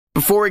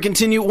Before we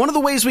continue, one of the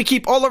ways we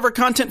keep all of our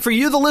content for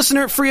you, the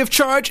listener, free of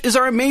charge is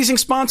our amazing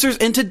sponsors,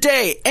 and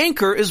today,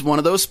 Anchor is one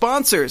of those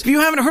sponsors. If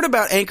you haven't heard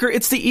about Anchor,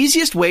 it's the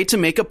easiest way to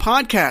make a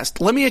podcast.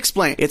 Let me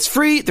explain. It's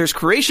free, there's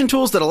creation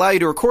tools that allow you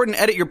to record and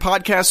edit your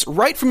podcasts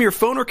right from your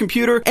phone or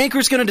computer.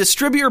 Anchor's going to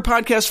distribute your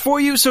podcast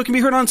for you so it can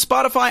be heard on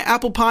Spotify,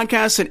 Apple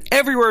Podcasts, and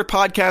everywhere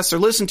podcasts are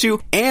listened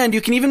to, and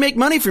you can even make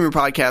money from your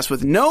podcast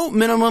with no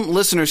minimum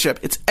listenership.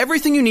 It's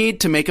everything you need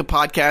to make a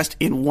podcast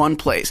in one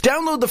place.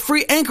 Download the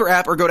free Anchor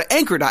app or go to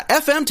anchor.fm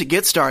to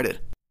get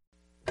started.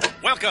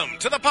 Welcome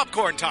to the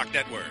Popcorn Talk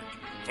Network,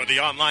 for the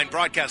online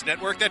broadcast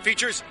network that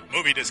features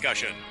movie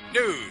discussion,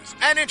 news,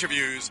 and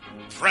interviews.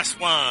 Press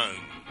 1.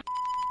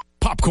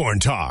 Popcorn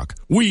Talk.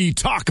 We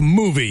talk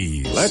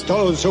movies. Let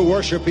those who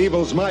worship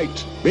evil's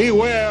might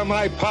beware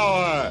my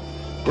power.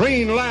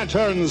 Green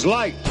Lantern's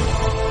light.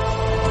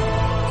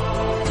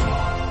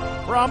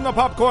 From the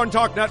Popcorn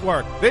Talk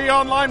Network, the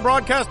online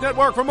broadcast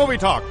network for movie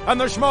talk, and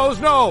the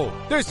schmoes know,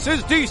 this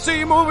is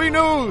DC Movie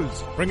News,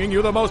 bringing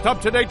you the most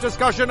up-to-date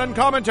discussion and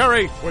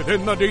commentary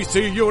within the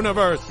DC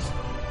Universe.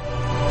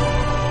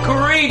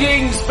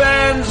 Greetings,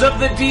 fans of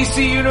the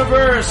DC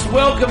Universe.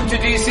 Welcome to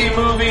DC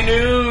Movie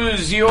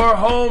News, your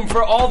home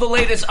for all the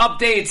latest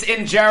updates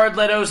in Jared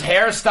Leto's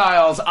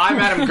hairstyles. I'm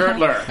Adam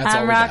Gertler.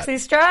 I'm Roxy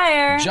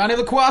Stryer. Johnny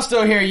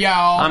LaQuasto here,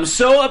 y'all. I'm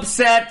so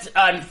upset.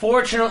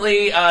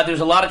 Unfortunately, there's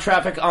a lot of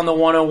traffic on the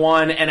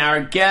 101, and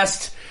our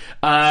guest,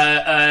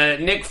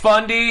 Nick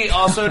Fundy,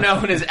 also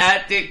known as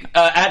at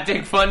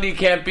Dick Fundy,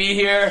 can't be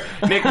here.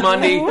 Nick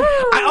Mundy. All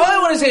I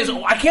want to say is,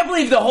 I can't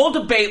believe the whole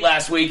debate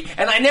last week,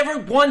 and I never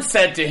once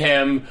said to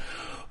him,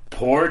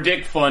 poor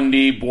Dick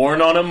Fundy,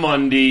 born on a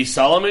Monday,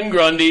 Solomon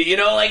Grundy. You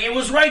know, like, it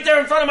was right there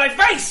in front of my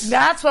face.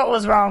 That's what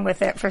was wrong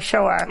with it, for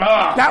sure.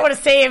 That would have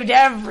saved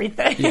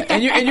everything. Yeah,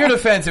 in your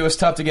defense, it was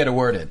tough to get a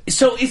word in.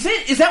 So is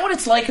that what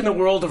it's like in the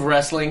world of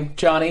wrestling,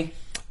 Johnny?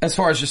 As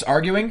far as just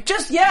arguing?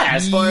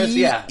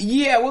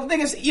 Yeah, well, the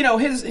thing is, you know,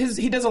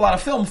 he does a lot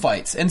of film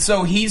fights, and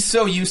so he's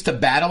so used to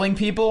battling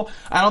people,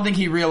 I don't think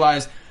he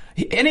realized,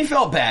 and he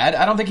felt bad,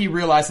 I don't think he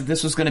realized that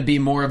this was going to be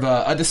more of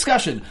a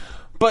discussion.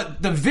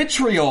 But the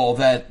vitriol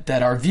that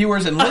our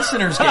viewers and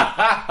listeners get,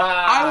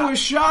 I was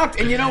shocked.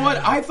 And you know what?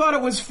 I thought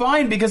it was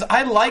fine because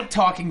I like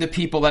talking to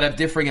people that have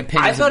differing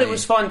opinions. I thought it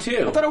was fun,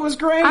 too. I thought it was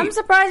great. I'm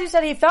surprised you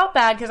said he felt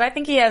bad because I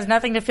think he has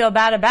nothing to feel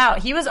bad about.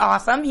 He was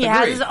awesome. He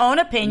has his own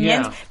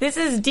opinions. Yeah. This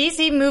is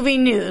DC Movie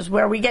News,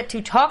 where we get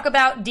to talk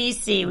about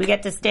DC. We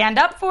get to stand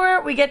up for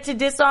it. We get to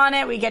diss on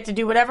it. We get to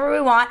do whatever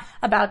we want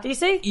about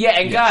DC. Yeah,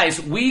 and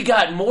guys, we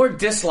got more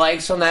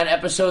dislikes on that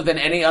episode than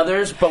any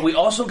others, but we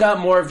also got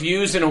more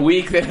views in a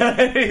week than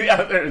any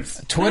others.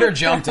 Twitter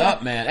jumped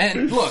up, man.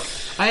 And look,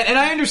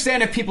 I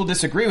understand if people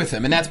disagree with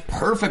him, and that's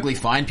perfectly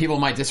fine. People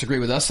might disagree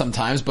with us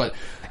sometimes, but,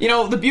 you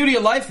know, the beauty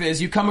of life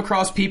is you come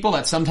across people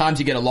that sometimes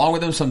you get along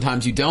with them,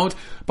 sometimes you don't.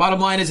 Bottom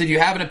line is, if you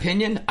have an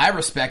opinion, I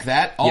respect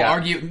that. I'll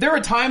argue. There were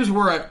times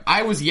where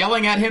I was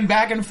yelling at him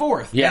back and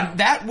forth. Yeah. And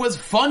that was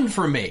fun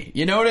for me.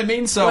 You know what I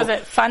mean? So was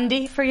it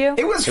fundy for you?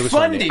 It was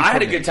fundy. I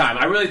had a good time.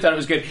 I really thought it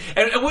was good.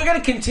 And we're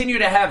going to continue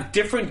to have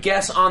different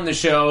guests on the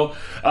show.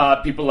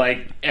 People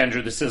like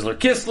Andrew the Sizzler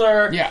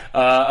Kistler,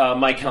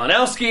 Mike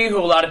Kalinowski, who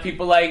a lot of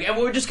people like. And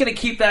we're just going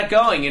to keep that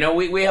going. You know,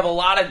 we have a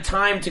lot of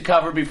time to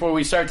cover before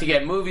we start to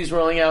get movies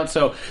rolling out.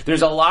 So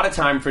there's a lot of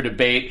time for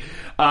debate.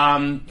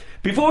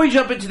 Before we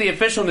jump into the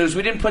official news,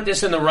 we didn't put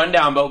this in the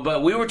rundown,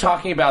 but we were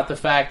talking about the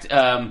fact,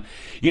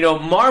 you know,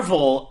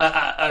 Marvel,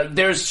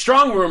 there's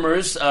strong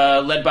rumors,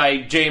 led by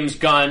James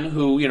Gunn,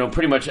 who, you know,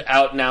 pretty much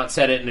out and out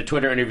said it in a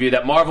Twitter interview,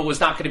 that Marvel was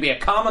not going to be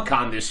at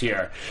Comic-Con this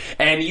year.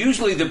 And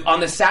usually on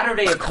the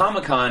Saturday of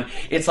Comic-Con,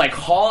 it's like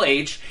Hall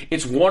H,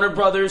 it's Warner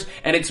Brothers,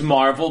 and it's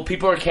Marvel.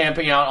 People are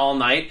camping out all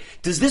night.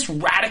 Does this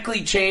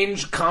radically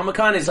change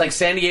Comic-Con? Is like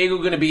San Diego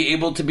going to be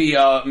able to be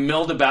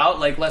milled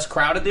about, like less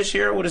crowded this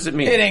year? What does it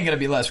mean? It ain't going to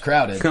be less crowded.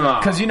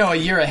 Because, you know, a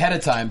year ahead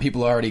of time,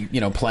 people are already, you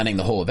know, planning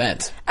the whole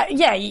event.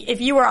 Yeah, if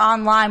you were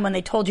online when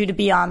they told you to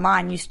be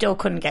online, you still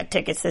couldn't get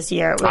tickets this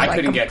year. It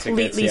was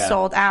completely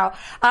sold out.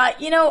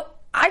 You know,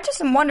 I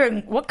just am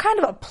wondering, what kind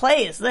of a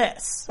play is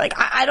this? Like,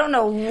 I don't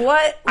know,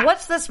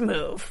 what's this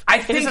move? I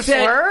think is it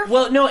a swerve?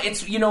 Well, no,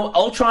 it's, you know,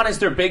 Ultron is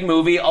their big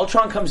movie.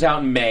 Ultron comes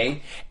out in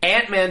May.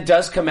 Ant-Man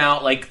does come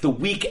out, like, the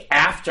week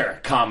after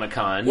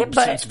Comic-Con. Yeah,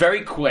 so it's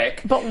very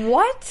quick. But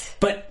what?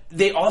 But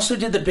they also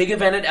did the big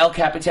event at El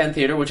Capitan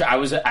Theater, which I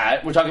was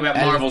at. We're talking about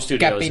Marvel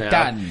Studios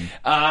Capitan.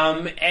 Now.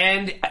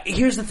 And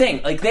here's the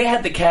thing. Like, they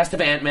had the cast of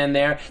Ant-Man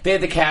there. They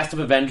had the cast of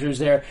Avengers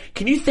there.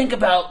 Can you think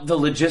about the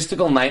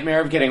logistical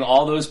nightmare of getting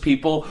all those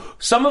people,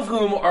 some of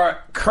whom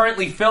are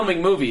currently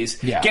filming movies,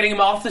 getting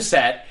them off the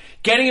set,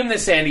 getting them to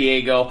San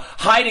Diego,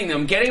 hiding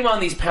them, getting them on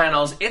these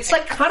panels. It's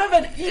like kind of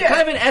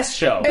an S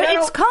show. But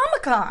it's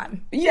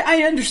Comic-Con. Yeah,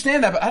 I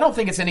understand that, but I don't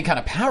think it's any kind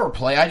of power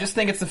play. I just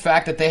think it's the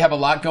fact that they have a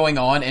lot going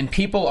on, and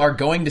people are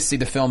going to see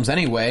the films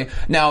anyway.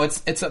 Now,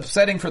 it's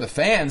upsetting for the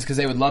fans because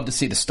they would love to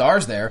see the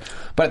stars there,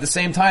 but at the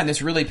same time,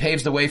 this really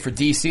paves the way for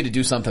DC to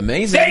do something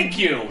amazing. Thank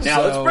you!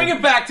 Now, let's bring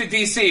it back to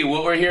DC,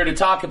 what we're here to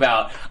talk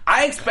about.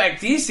 I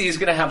expect DC is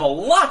going to have a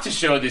lot to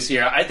show this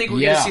year. I think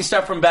we're going to see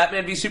stuff from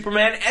Batman v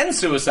Superman and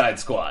Suicide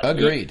Squad.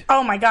 Agreed.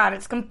 Oh my god,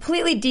 it's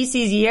completely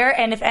DC's year,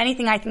 and if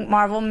anything, I think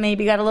Marvel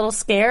maybe got a little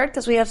scared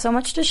because we have so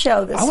much to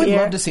show this year. I would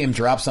love to see him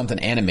drop something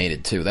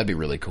animated, too. That'd be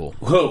really cool.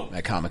 Who?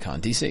 At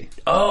Comic-Con, DC.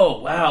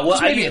 Oh, wow. Well,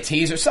 maybe a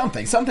teaser,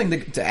 something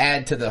to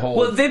add to the whole...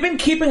 Well, they've been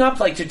keeping up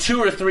to 2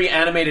 or 3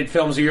 animated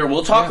films a year.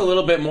 We'll talk a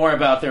little bit more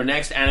about their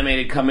next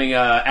animated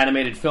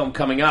film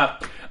coming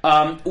up.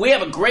 We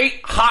have a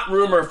great hot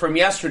rumor from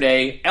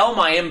yesterday. El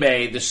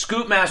Mayimbe, the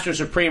Scoop Master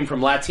Supreme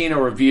from Latino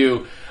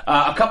Review,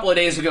 a couple of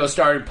days ago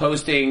started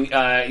posting.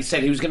 He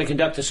said he was going to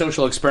conduct a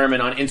social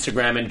experiment on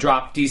Instagram and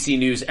drop DC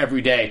news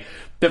every day.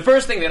 The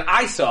first thing that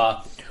I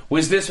saw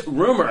was this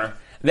rumor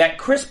that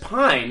Chris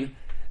Pine,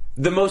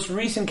 the most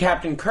recent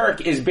Captain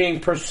Kirk, is being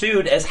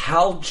pursued as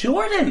Hal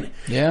Jordan.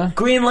 Yeah.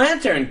 Green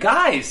Lantern.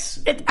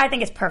 Guys. I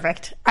think it's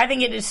perfect. I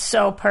think it is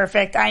so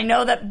perfect. I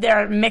know that there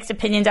are mixed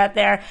opinions out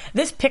there.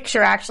 This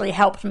picture actually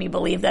helped me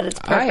believe that it's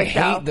perfect.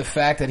 I hate the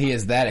fact that he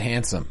is that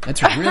handsome.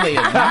 It's really,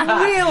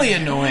 really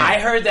annoying. I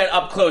heard that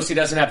up close he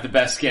doesn't have the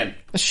best skin.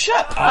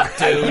 Shut up,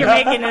 dude. You're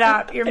making it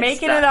up. You're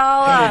making it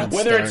all up.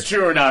 Whether it's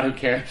true or not, who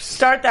cares?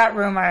 Start that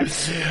rumor.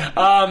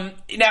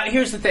 Now,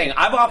 here's the thing.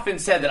 I've often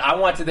said that I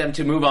wanted them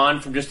to move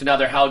on from just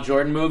another Hal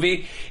Jordan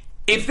movie.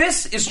 If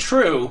this is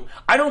true,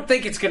 I don't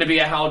think it's going to be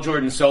a Hal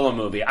Jordan solo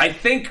movie. I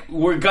think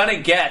we're going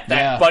to get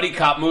that buddy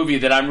cop movie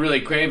that I'm really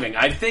craving.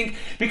 I think,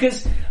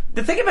 because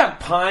the thing about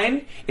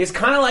Pine is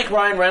kind of like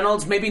Ryan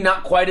Reynolds, maybe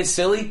not quite as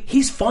silly.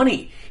 He's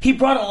funny. He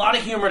brought a lot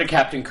of humor to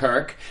Captain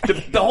Kirk.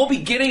 The whole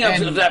beginning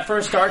of that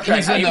first Star Trek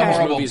he's in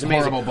the movie is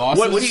amazing. Horrible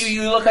Bosses. What do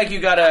you look like?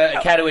 You got a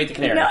cat who ate the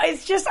canary. No,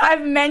 it's just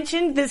I've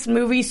mentioned this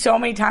movie so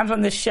many times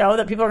on this show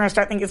that people are going to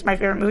start thinking it's my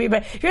favorite movie.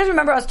 But if you guys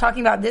remember, I was talking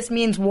about This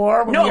Means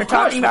War when we were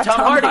talking about Tom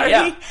Hardy.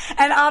 Yeah.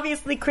 And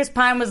obviously Chris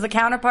Pine was the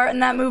counterpart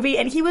in that movie,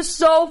 and he was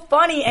so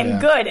funny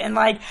and good. And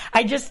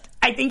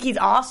I think he's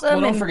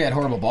awesome. Well, don't forget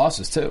Horrible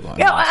Bosses, too.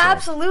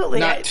 Absolutely.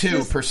 Not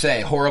two, per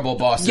se. Horrible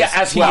Bosses. Yeah,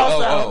 as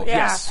well. Also,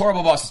 yes.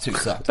 Horrible Bosses 2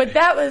 sucked. But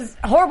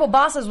Horrible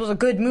Bosses was a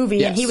good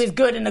movie, and he was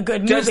good in a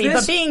good movie.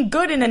 But being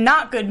good in a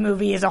not good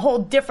movie is a whole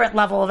different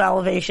level of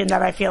elevation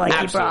that I feel like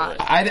he brought.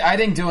 I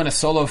think doing a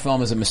solo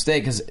film is a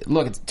mistake, because,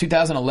 look, it's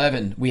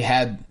 2011. We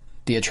had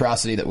the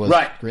atrocity that was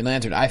Green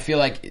Lantern. I feel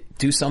like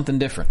do something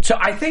different. So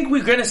I think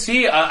we're going to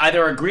see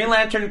either a Green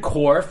Lantern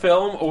core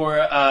film or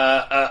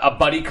a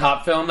buddy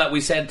cop film that we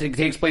said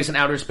takes place in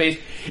outer space.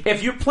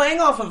 If you're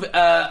playing off of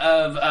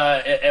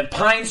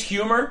Pine's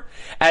humor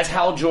as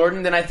Hal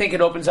Jordan, then I think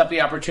it opens up the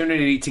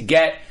opportunity to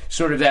get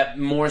sort of that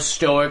more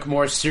stoic,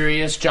 more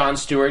serious Jon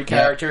Stewart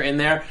character in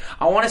there.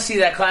 I want to see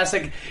that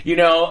classic,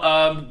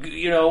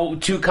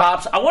 two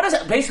cops.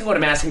 Basically what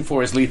I'm asking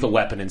for is Lethal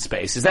Weapon in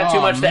space. Is that too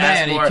much to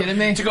ask for? Are you kidding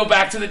me? To go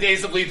back to the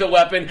days of Lethal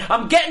Weapon.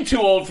 I'm getting too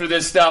old for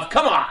this stuff.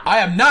 Come on. I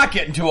am not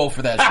getting too old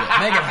for that shit.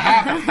 Make it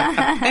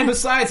happen. And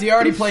besides, he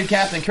already played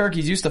Captain Kirk.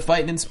 He's used to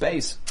fighting in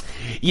space.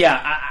 Yeah,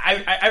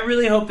 I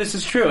really hope this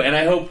is true, and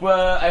I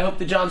hope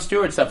the Jon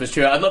Stewart stuff is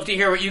true. I'd love to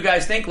hear what you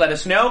guys think. Let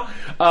us know.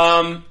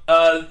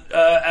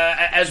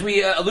 As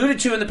we alluded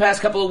to in the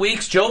past couple of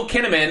weeks, Joel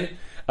Kinnaman.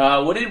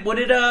 What did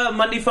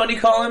Monday Fundy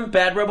call him?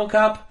 Bad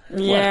RoboCop?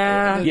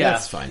 Yeah.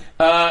 That's fine.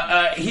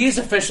 He's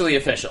officially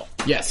official.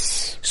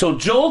 Yes. So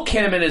Joel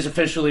Kinnaman is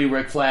officially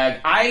Rick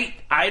Flag.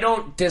 I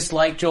don't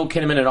dislike Joel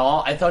Kinnaman at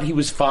all. I thought he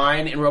was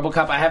fine in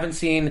RoboCop. I haven't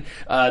seen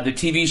the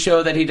TV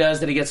show that he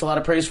does that he gets a lot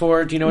of praise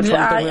for. Do you know which one?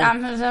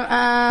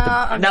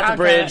 Not The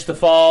Bridge, The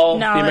Fall,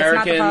 The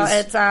Americans,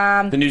 it's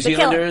not The New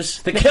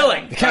Zealanders, The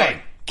Killing.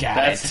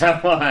 That's the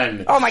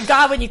one. Oh my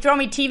God! When you throw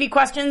me TV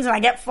questions and I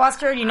get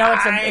flustered,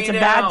 it's a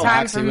bad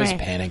time for me. was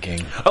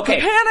panicking. Okay,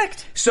 I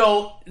panicked.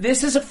 So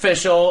this is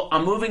official.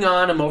 I'm moving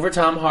on. I'm over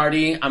Tom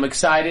Hardy. I'm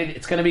excited.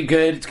 It's going to be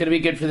good. It's going to be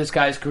good for this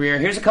guy's career.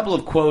 Here's a couple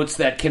of quotes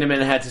that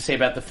Kinnaman had to say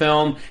about the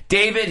film.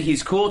 David,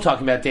 he's cool.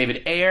 Talking about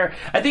David Ayer.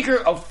 I think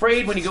you're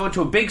afraid when you go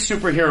into a big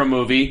superhero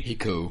movie. He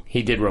cool.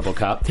 He did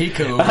RoboCop. He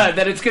cool.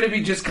 That it's going to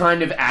be just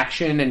kind of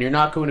action, and you're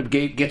not going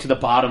to get to the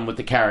bottom with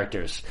the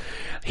characters.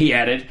 He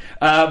added,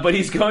 but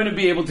he's going to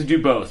be able to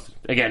do both.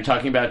 Again,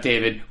 talking about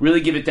David,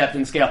 really give it depth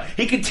and scale.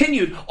 He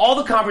continued, all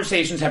the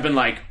conversations have been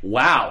like,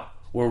 wow,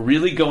 we're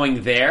really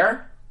going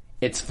there?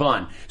 It's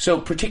fun. So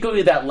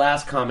particularly that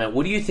last comment,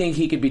 what do you think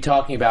he could be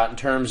talking about in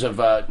terms of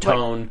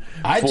tone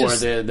for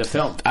the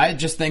film? I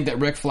just think that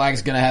Rick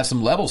Flag's going to have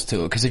some levels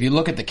to it, because if you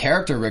look at the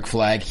character Rick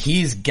Flag,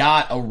 he's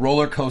got a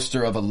roller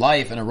coaster of a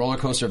life and a roller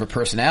coaster of a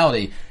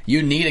personality.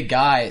 You need a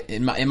guy,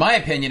 in my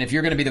opinion, if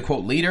you're going to be the,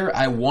 quote, leader,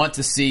 I want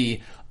to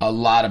see a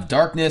lot of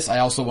darkness. I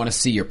also want to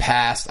see your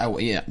past. I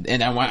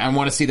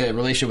want to see the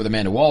relationship with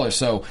Amanda Waller.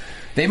 So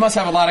they must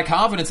have a lot of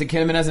confidence in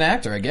Kinnaman as an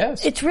actor, I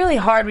guess. It's really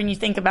hard when you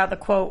think about the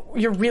quote,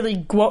 you're really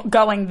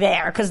going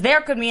there. Because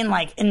there could mean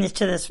like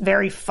into this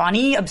very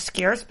funny,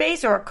 obscure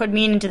space, or it could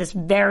mean into this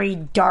very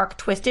dark,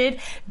 twisted.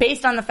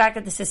 Based on the fact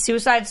that this is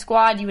Suicide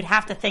Squad, you would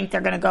have to think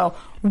they're going to go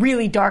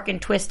really dark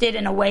and twisted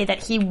in a way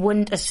that he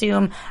wouldn't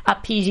assume a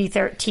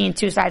PG-13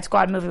 Suicide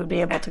Squad movie would be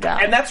able to go.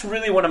 And that's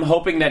really what I'm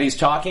hoping that he's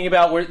talking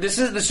about. Where the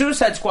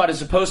Suicide Squad is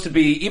supposed to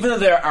be, even though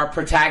they're our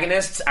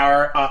protagonists,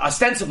 are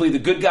ostensibly the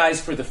good guys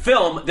for the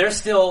film, they're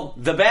still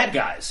the bad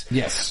guys.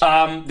 Yes.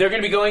 They're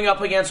going to be going up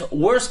against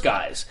worse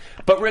guys.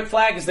 But Rick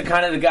Flag is the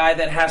kind of the guy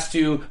that has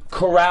to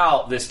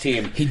corral this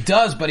team. He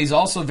does, but he's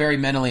also very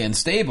mentally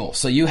unstable.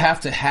 So you have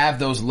to have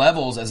those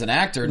levels as an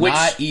actor.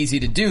 Not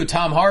easy to do.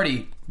 Tom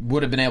Hardy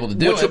would have been able to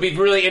do it. Which will be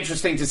really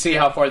interesting to see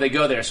how far they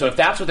go there. So if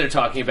that's what they're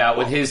talking about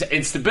with his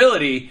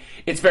instability,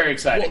 it's very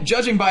exciting. Well,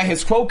 judging by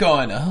his quote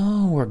going,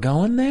 "Oh, we're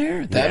going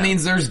there," that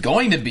means there's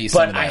going to be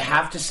some of that. But I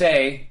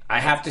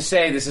have to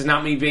say, this is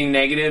not me being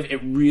negative.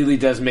 It really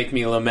does make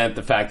me lament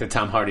the fact that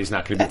Tom Hardy's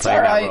not going to be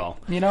playing that role.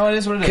 You know, it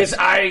is what it is. Because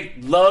I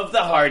love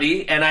the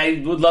Hardy, and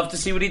I would love to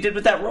see what he did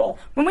with that role.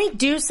 When we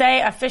do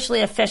say officially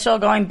official,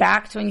 going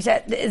back to when you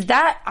said, is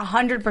that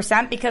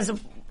 100%? Because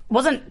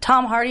wasn't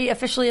Tom Hardy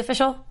officially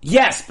official?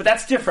 Yes, but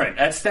that's different.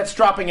 That's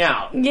dropping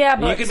out. Yeah,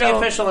 but you can be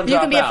official and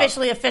drop out. You can be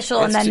officially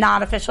official and then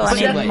not official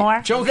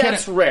anymore.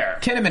 That's rare.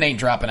 Kinnaman ain't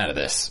dropping out of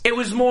this. It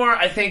was more,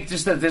 I think,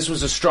 just that this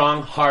was a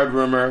strong, hard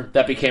rumor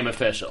that became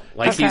official.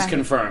 Like he's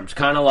confirmed.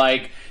 Kind of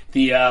like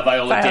the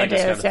Viola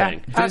Davis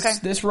kind of thing.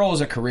 This role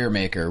is a career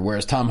maker,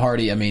 whereas Tom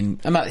Hardy, I mean,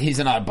 he's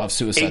not above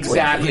Suicide.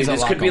 Exactly.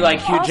 This could be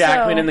like Hugh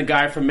Jackman and the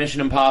guy from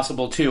Mission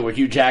Impossible 2, where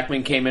Hugh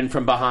Jackman came in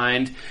from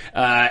behind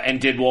and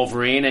did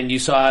Wolverine, and you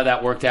saw how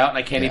that worked out, and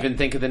I can't even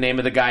think of the name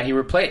of the guy he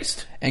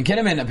replaced. And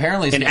Kinnaman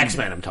apparently in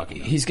X-Men, I'm talking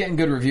about. He's getting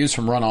good reviews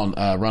from Run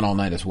All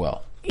Night as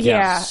well.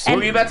 Yeah. Yes. What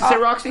were you about to say,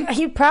 Roxy?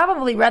 He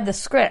probably read the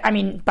script. I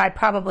mean, by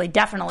probably,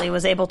 definitely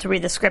was able to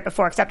read the script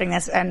before accepting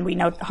this, and we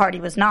know Hardy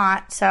was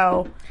not,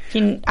 so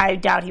I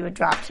doubt he would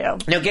drop too.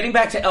 Now, getting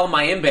back to El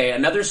Mayimbe,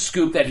 another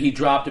scoop that he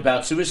dropped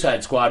about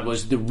Suicide Squad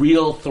was the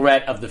real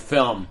threat of the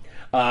film.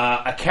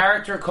 A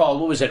character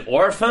called,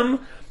 Orphan,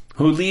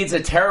 who leads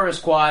a terrorist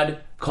squad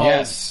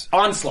called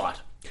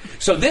Onslaught.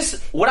 So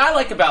what I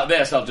like about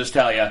this, I'll just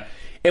tell you,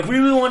 if we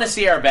really want to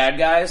see our bad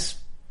guys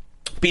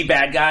be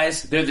bad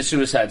guys, they're the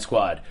Suicide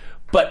Squad.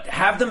 But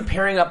have them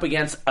pairing up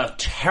against a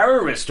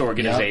terrorist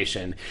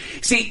organization.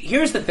 Yep. See,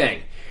 here's the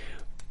thing.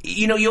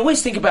 You know, you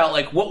always think about,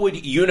 like, what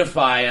would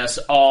unify us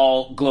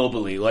all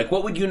globally? Like,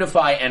 what would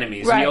unify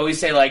enemies? Right. And you always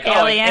say, like,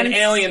 an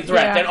alien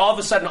threat. Then all of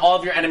a sudden, all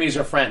of your enemies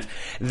are friends.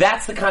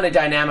 That's the kind of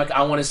dynamic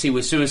I want to see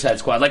with Suicide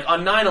Squad. Like,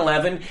 on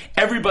 9/11,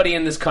 everybody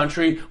in this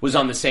country was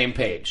on the same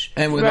page.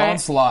 And with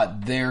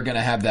Onslaught, they're going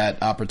to have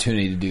that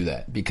opportunity to do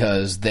that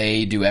because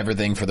they do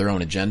everything for their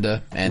own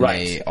agenda, and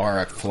they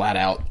are a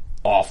flat-out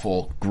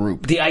awful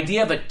group. The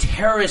idea of a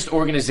terrorist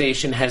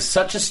organization has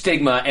such a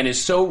stigma and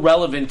is so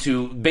relevant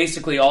to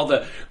basically all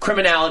the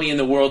criminality in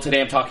the world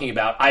today. I'm talking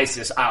about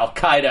ISIS,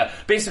 Al-Qaeda.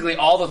 Basically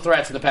all the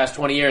threats in the past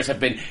 20 years have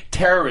been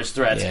terrorist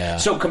threats. Yeah.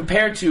 So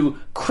compared to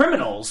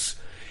criminals,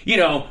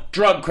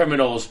 drug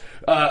criminals,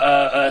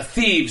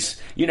 thieves,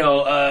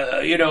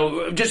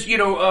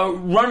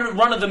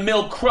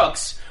 run-of-the-mill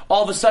crooks,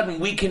 all of a sudden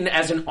we can,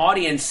 as an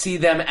audience, see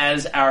them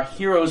as our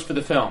heroes for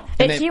the film.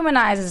 It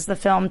humanizes the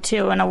film,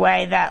 too, in a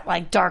way that,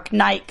 like, Dark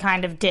Knight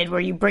kind of did, where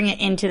you bring it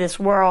into this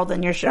world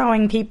and you're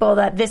showing people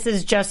that this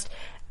is just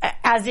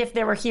as if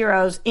there were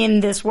heroes in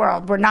this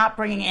world. We're not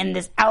bringing in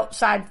this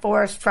outside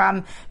force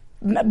from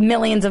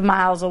millions of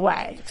miles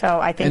away.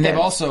 So I think, and they've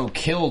also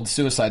killed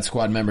Suicide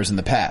Squad members in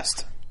the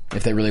past,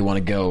 if they really want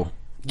to go.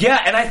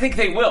 Yeah, and I think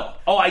they will.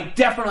 Oh, I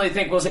definitely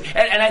think we'll see.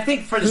 And I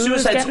think for the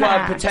Suicide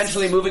Squad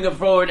potentially moving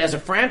forward as a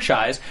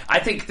franchise, I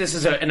think this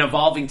is an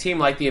evolving team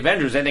like the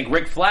Avengers. I think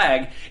Rick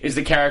Flag is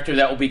the character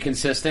that will be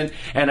consistent,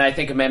 and I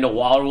think Amanda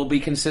Waller will be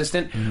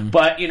consistent. Mm-hmm.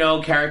 But,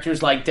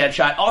 characters like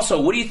Deadshot.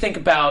 Also, what do you think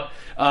about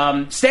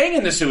staying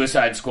in the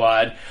Suicide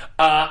Squad?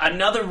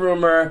 Another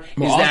rumor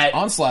is that...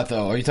 Onslaught,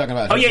 though. Are you talking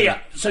about... Oh, yeah.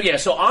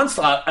 So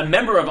Onslaught, a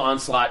member of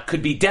Onslaught,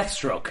 could be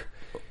Deathstroke.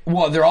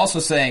 Well, they're also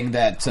saying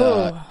that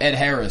Ed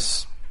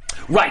Harris...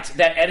 Right,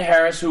 that Ed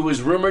Harris, who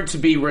was rumored to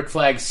be Rick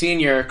Flag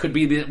Sr., could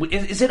be the...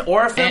 Is it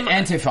Orphan?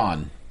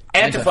 Antiphon,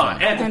 I'm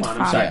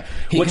sorry.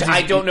 Which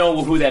I don't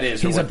know who that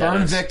is. He's a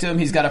burn victim.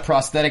 He's got a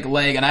prosthetic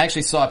leg, and I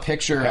actually saw a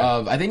picture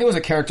of... I think it was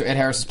a character Ed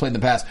Harris has played in the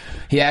past.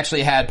 He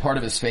actually had part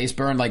of his face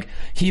burned. Like,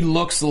 he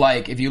looks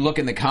like... If you look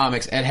in the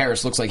comics, Ed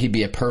Harris looks like he'd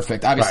be a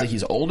perfect... Obviously,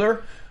 he's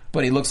older...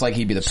 But he looks like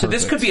he'd be the perfect... So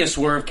this could be a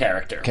Swerve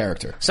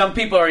character. Some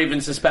people are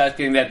even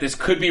suspecting that this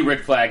could be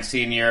Rick Flag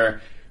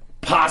Sr.,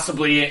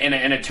 possibly in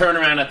a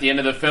turnaround at the end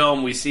of the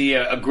film. We see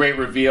a great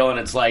reveal, and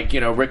it's like,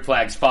 Rick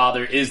Flag's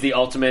father is the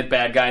ultimate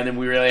bad guy, and then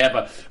we really have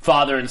a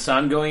father and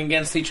son going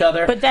against each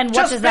other. But then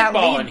what does that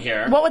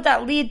lead? What would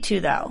that lead to,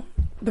 though?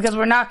 Because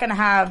we're not going to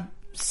have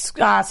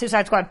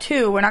Suicide Squad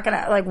 2, we're not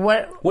gonna, like,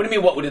 what do you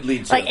mean, what would it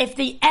lead to? Like, if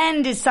the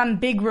end is some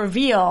big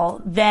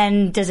reveal,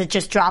 then does it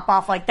just drop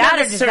off like that,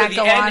 not or does that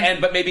go on?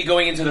 But maybe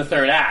going into the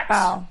third act.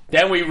 Oh.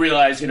 Then we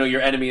realize,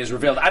 your enemy is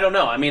revealed. I don't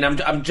know. I mean,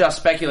 I'm just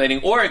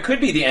speculating. Or it could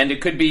be the end. It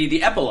could be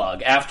the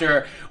epilogue.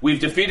 After we've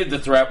defeated the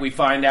threat, we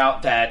find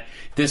out that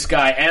this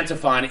guy,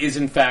 Antiphon, is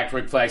in fact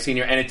Rick Flag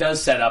Sr., and it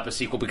does set up a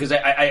sequel, because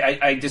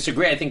I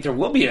disagree. I think there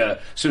will be a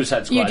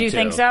Suicide Squad 2. You do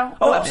think so?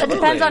 Oh, absolutely. It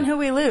depends on who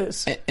we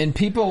lose. And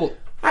people...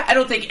 I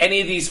don't think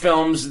any of these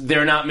films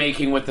they're not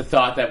making with the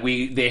thought that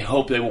they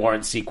hope they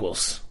warrant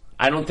sequels.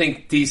 I don't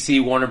think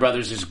DC Warner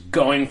Brothers is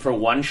going for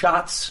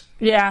one-shots.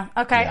 Yeah,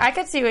 okay.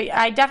 Yeah.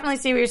 I definitely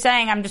see what you're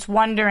saying. I'm just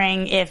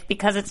wondering if,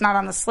 because it's not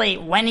on the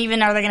slate, when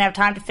even are they going to have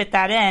time to fit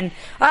that in?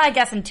 I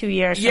guess in 2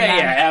 years.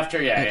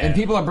 And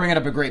people are bringing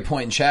up a great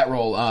point in chat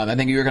roll. I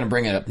think you're going to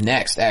bring it up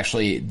next,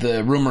 actually.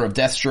 The rumor of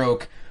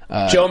Deathstroke.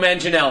 Joe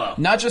Manganiello.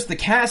 Not just the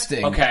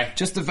casting. Okay.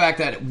 Just the fact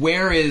that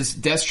where is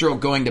Deathstroke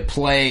going to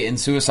play in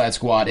Suicide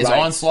Squad? Is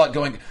Onslaught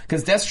going...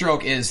 Because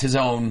Deathstroke is his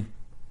own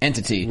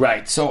entity.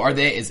 Right. So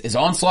is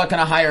Onslaught going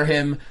to hire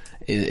him?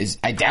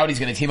 I doubt he's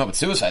going to team up with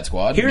Suicide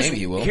Squad. Maybe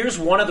he will. Here's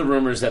one of the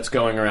rumors that's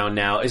going around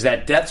now, is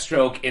that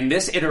Deathstroke, in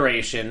this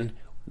iteration,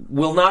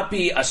 will not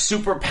be a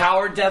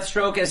super-powered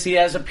Deathstroke as he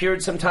has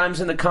appeared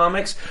sometimes in the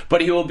comics,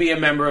 but he will be a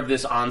member of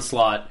this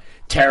Onslaught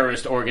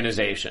terrorist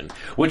organization,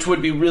 which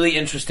would be really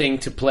interesting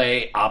to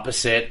play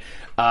opposite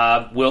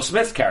Will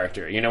Smith's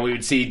character. We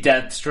would see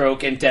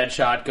Deathstroke and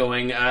Deadshot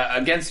going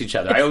against each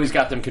other. I always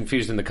got them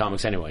confused in the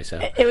comics anyway. So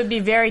it would be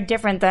very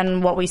different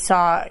than what we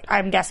saw,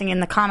 I'm guessing, in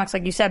the comics,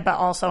 like you said, but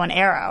also in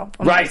Arrow.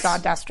 When we saw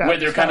Deathstroke. Where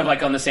they're kind of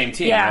like on the same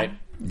team, right?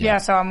 Yeah,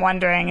 so I'm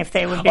wondering if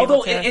they would be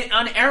able to...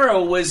 on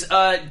Arrow, was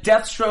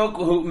Deathstroke,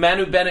 who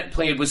Manu Bennett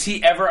played, was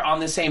he ever on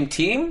the same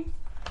team?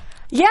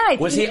 Yeah,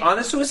 was he on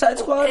the Suicide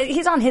Squad?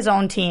 He's on his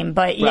own team,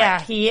 but yeah,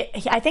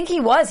 I think he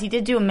was. He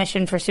did do a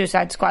mission for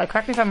Suicide Squad.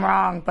 Correct me if I'm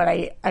wrong, but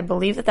I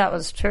believe that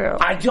was true.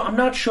 I'm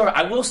not sure.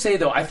 I will say,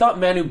 though, I thought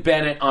Manu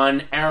Bennett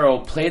on Arrow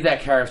played that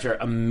character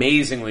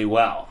amazingly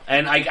well.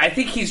 And I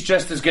think he's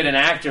just as good an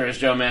actor as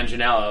Joe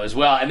Manganiello as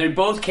well. And they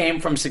both came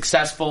from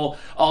successful,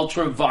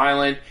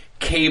 ultra-violent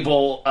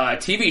cable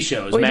TV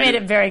shows. We've made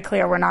it very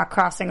clear we're not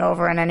crossing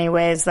over in any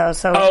ways, though,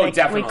 so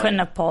definitely. We couldn't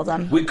have pulled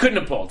them. We couldn't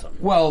have pulled them.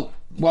 Well...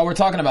 While we're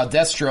talking about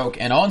Deathstroke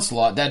and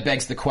Onslaught, that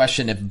begs the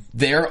question, if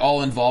they're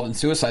all involved in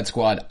Suicide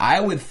Squad, I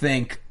would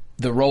think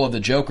the role of the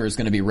Joker is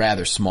going to be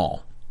rather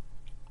small.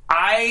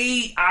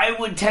 I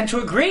would tend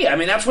to agree. I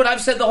mean, that's what I've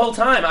said the whole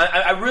time.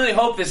 I really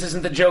hope this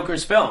isn't the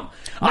Joker's film.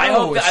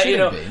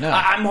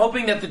 I'm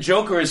hoping that the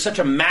Joker is such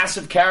a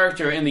massive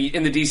character in the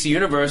DC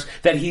universe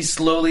that he's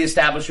slowly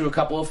established through a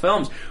couple of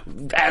films,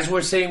 as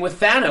we're seeing with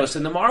Thanos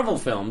in the Marvel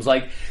films.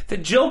 Like, the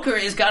Joker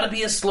has got to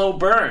be a slow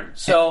burn.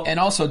 So, and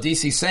also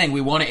DC saying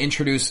we want to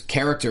introduce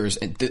characters.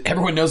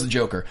 Everyone knows the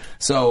Joker,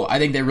 so I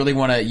think they really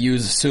want to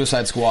use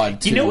Suicide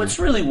Squad. You know what's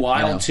really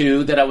wild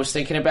too that I was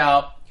thinking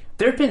about?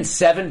 There have been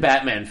 7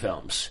 Batman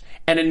films,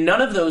 and in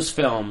none of those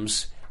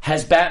films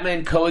has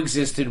Batman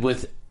coexisted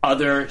with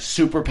other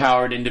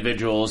superpowered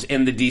individuals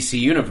in the DC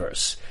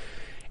universe.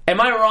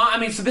 Am I wrong? I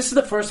mean, so this is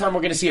the first time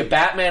we're going to see a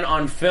Batman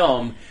on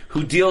film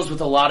who deals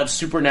with a lot of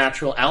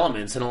supernatural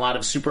elements and a lot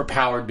of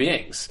superpowered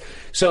beings.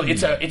 So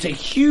it's a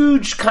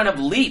huge kind of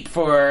leap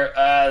for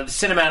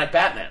cinematic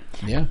Batman.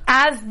 Yeah.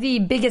 As the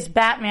biggest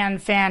Batman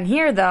fan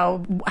here,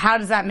 though, how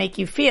does that make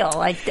you feel?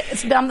 Like,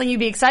 it's something you'd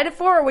be excited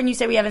for, or when you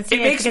say we haven't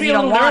seen it makes because me you a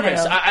don't little want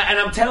nervous. to? And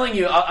I'm telling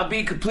you, I'll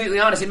be completely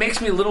honest, it makes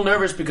me a little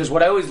nervous because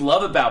what I always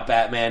love about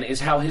Batman is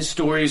how his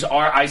stories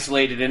are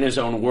isolated in his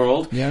own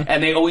world,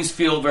 and they always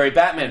feel very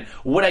Batman.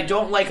 What I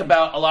don't like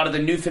about a lot of the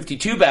New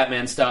 52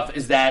 Batman stuff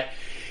is that,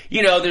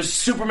 you know, there's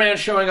Superman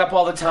showing up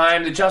all the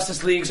time, the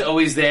Justice League's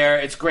always there,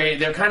 it's great.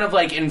 They're kind of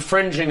like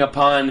infringing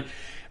upon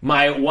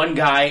my one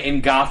guy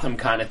in Gotham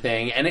kind of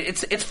thing, and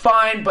it's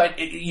fine, but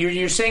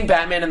you're seeing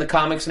Batman in the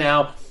comics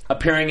now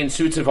appearing in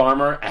suits of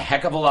armor a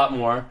heck of a lot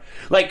more.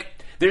 Like,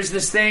 there's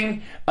this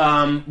thing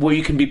where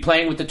you can be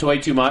playing with the toy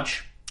too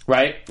much,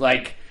 right?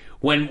 Like,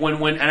 when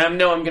and I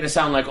know I'm going to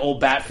sound like old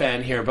Bat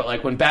fan here, but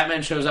like when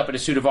Batman shows up in a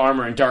suit of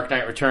armor in Dark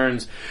Knight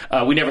Returns,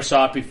 we never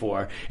saw it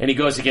before, and he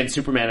goes against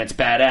Superman, it's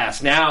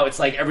badass. Now it's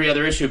like every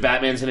other issue,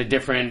 Batman's in a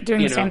different...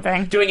 Doing the same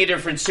thing. Doing a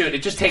different suit.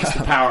 It just takes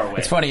the power away.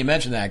 It's funny you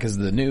mentioned that, because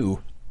the new...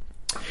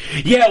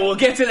 Yeah, we'll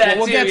get to that.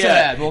 We'll get to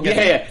that. We'll get to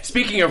that.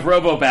 Speaking of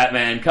Robo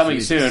Batman, coming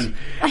soon.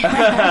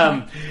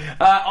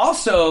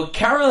 Also,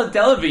 Cara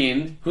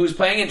Delevingne, who's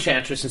playing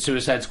Enchantress in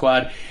Suicide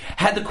Squad,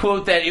 had the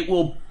quote that it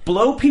will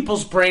blow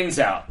people's brains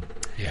out.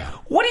 Yeah.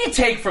 What do you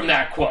take from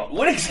that quote?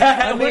 What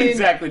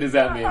exactly does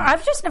that mean?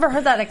 I've just never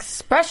heard that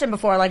expression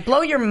before. Like,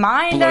 blow your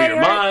mind. Blow your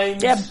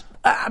mind. Yeah.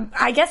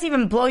 I guess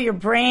even blow your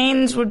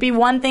brains would be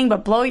one thing,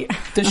 but blow your...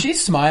 Does she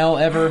smile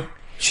ever?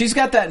 She's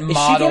got that model...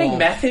 Is she getting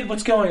method?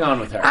 What's going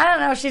on with her? I don't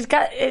know.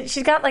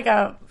 She's got like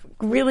a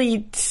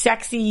really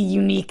sexy,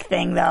 unique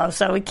thing, though,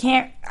 so we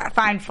can't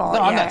find fault.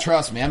 No, I'm not.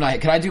 Trust me. I'm not.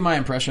 Can I do my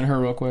impression of her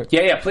real quick?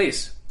 Yeah,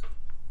 please.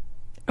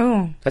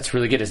 Ooh. That's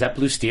really good. Is that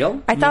Blue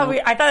Steel? I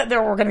thought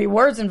there were going to be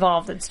words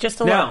involved. It's just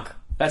a look.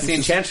 That's the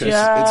Enchantress.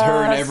 It's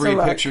her in every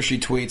picture she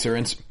tweets or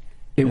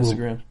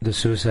Instagram. The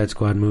Suicide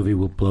Squad movie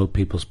will blow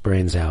people's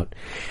brains out.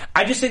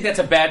 I just think that's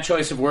a bad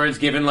choice of words,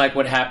 given like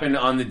what happened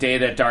on the day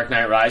that Dark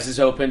Knight Rises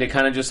opened. It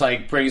kind of just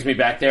like brings me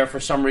back there for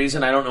some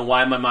reason. I don't know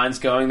why my mind's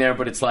going there,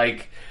 but it's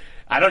like,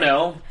 I don't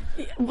know.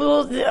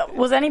 Well,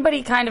 was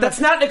anybody kind of... That's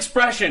not an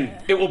expression.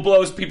 It will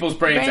blow people's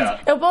brains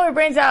out. It'll blow your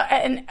brains out.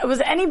 And was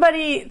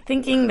anybody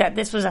thinking that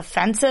this was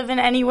offensive in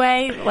any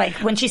way? Like,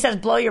 when she says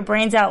blow your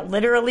brains out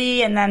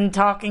literally and then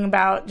talking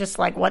about just,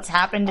 like, what's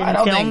happened in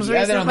films recently?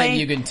 I don't think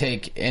you can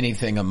take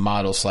anything a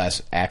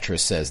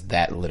model/actress says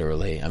that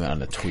literally. I mean, on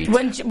the tweet.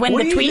 When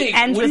the tweet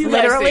ends with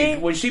literally...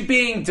 Was she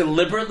being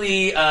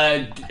deliberately,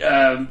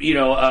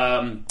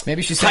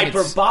 maybe she's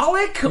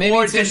hyperbolic?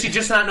 Or does she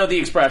just not know the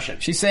expression?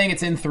 She's saying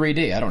it's in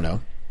 3D. I don't know.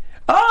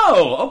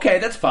 Oh, okay,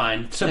 that's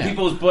fine. So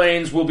people's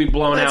brains will be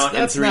blown out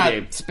in 3D. Let's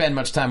not spend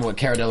much time with what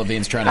Cara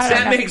Delevingne's trying to say.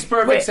 That makes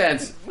perfect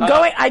sense.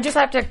 I just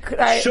have to...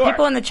 Sure.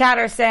 People in the chat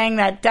are saying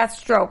that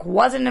Deathstroke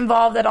wasn't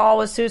involved at all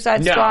with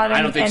Suicide Squad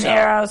and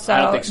Arrow,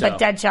 but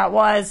Deadshot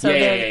was. So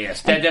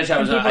yes. Deadshot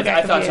was...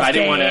 I thought so. I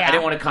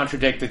didn't want to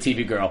contradict the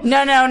TV girl.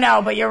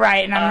 No, but you're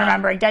right, and I'm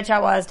remembering.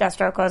 Deadshot was,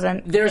 Deathstroke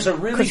wasn't. There's a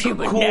really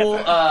cool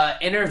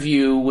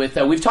interview with...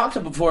 we've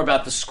talked before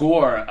about the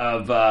score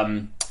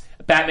of...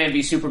 Batman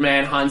v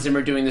Superman, Hans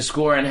Zimmer doing the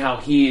score, and how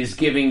he is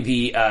giving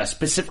the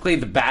specifically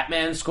the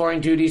Batman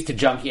scoring duties to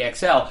Junkie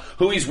XL,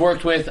 who he's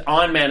worked with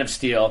on Man of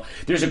Steel.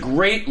 There's a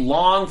great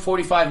long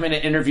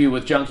 45-minute interview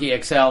with Junkie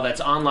XL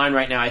that's online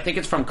right now. I think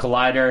it's from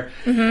Collider,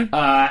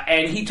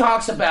 and he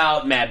talks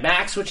about Mad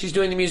Max, which he's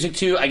doing the music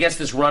to. I guess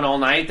this Run All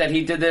Night that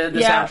he did the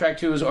soundtrack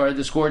to or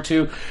the score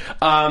to.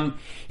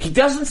 He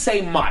doesn't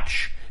say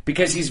much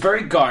because he's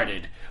very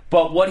guarded.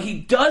 But what he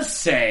does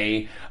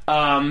say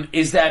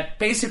is that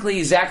basically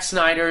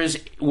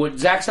what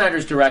Zack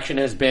Snyder's direction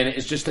has been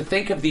is just to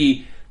think of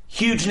the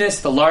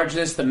hugeness, the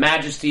largeness, the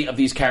majesty of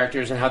these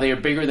characters and how they are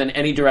bigger than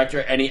any director,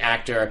 any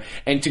actor,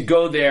 and to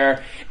go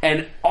there.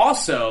 And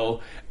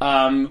also,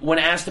 when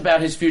asked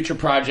about his future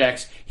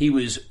projects, he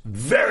was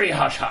very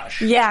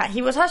hush-hush. Yeah,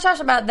 he was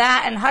hush-hush about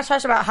that and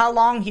hush-hush about how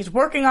long he's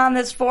working on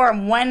this for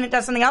and when it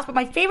does something else. But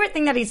my favorite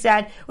thing that he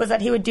said was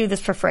that he would do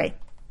this for free.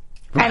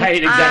 Right,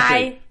 and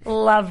exactly. I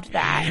loved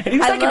that. And he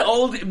was an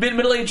old,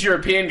 middle-aged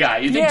European guy.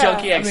 You think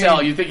Junkie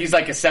XL, you think he's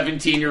like a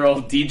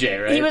 17-year-old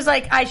DJ, right? He was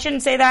like, I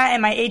shouldn't say that,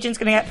 and my agent's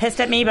going to get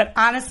pissed at me, but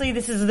honestly,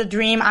 this is the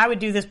dream. I would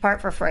do this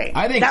part for free.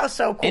 I think that was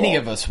so cool. Any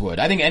of us would.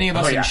 I think any of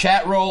us in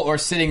chat roll or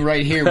sitting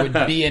right here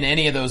would be in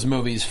any of those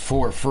movies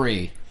for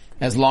free,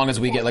 as long as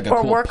we get like a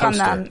cool work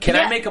poster. On them. Can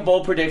I make a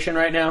bold prediction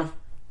right now?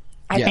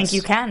 I think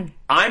you can.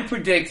 I'm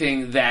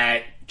predicting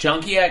that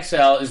Junkie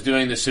XL is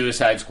doing the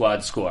Suicide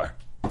Squad score.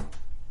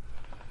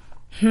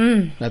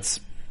 That's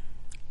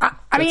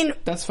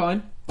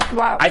fine.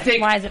 Wow. I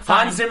think why is it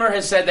fine? Hans Zimmer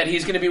has said that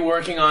he's going to be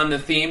working on the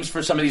themes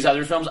for some of these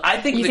other films. I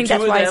think you the think two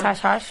that's of why them. It's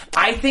hush-hush?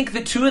 I think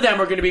the two of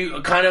them are going to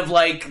be kind of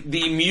like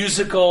the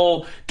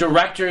musical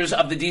directors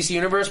of the DC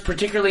universe,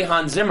 particularly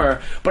Hans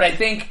Zimmer. But I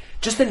think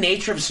just the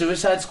nature of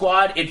Suicide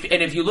Squad,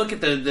 if you look at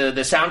the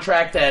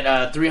soundtrack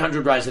that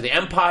 300 Rise of the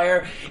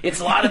Empire, it's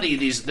a lot of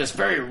this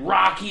very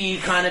rocky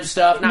kind of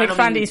stuff. Nick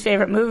Fundy's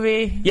favorite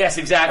movie. Yes,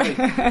 exactly.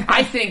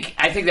 I think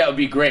that would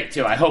be great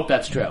too. I hope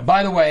that's true.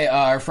 By the way,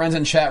 our friends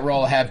in chat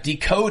roll have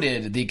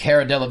decoded the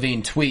Cara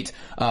Delevingne tweet.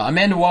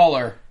 Amanda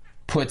Waller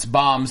puts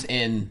bombs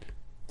in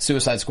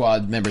Suicide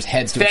Squad members'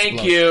 heads to explode.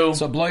 Thank you.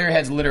 So blow your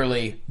heads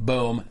literally.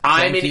 Boom.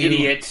 I'm an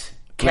idiot.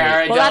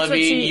 Cara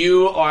Delevingne,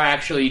 you are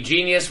actually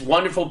genius.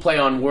 Wonderful play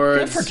on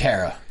words.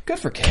 Good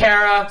for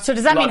Cara. So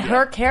does that mean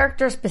her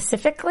character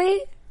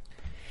specifically?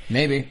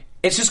 Maybe.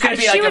 It's just going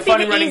to be like a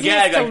funny running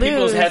gag. Like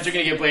people's heads are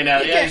going to get blown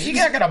out. Yeah, she's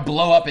not going to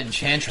blow up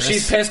Enchantress.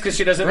 She's pissed because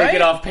she doesn't make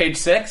it off page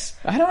 6.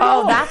 I don't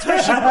know. Oh,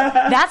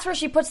 that's where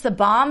she puts the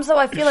bombs. Though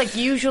I feel like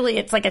usually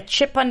it's like a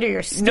chip under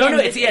your skin. No,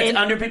 it's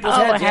under people's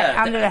heads.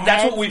 Yeah, under the head.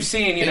 That's what we've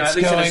seen. You know, it's at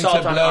least in Assault on Arkham.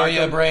 It's going to blow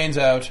your brains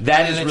out.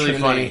 That is really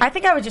funny. I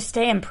think I would just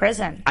stay in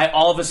prison. I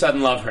all of a sudden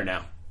love her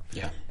now.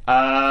 Yeah.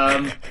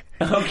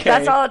 Okay.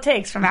 That's all it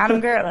takes from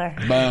Adam Gertler.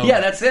 Boom.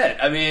 Yeah, that's it.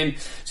 I mean,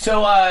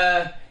 so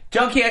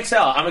Junkie XL.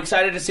 I'm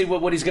excited to see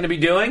what he's going to be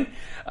doing.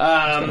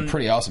 Got a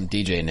pretty awesome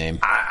DJ name.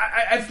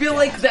 I feel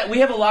like that we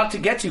have a lot to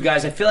get to,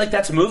 guys. I feel like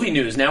that's movie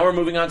news. Now we're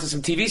moving on to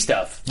some TV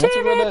stuff. That's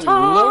what it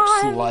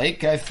looks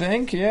like, I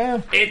think,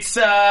 yeah. It's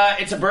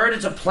a bird,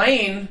 it's a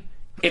plane,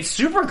 it's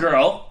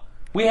Supergirl.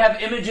 We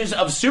have images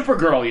of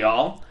Supergirl,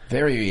 y'all.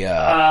 Very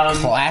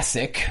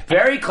classic.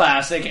 Very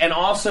classic. And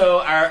also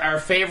our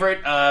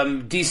favorite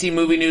DC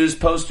movie news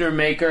poster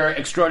maker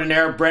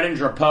extraordinaire, Brennan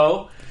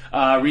Drapeau,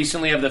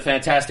 recently of the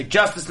Fantastic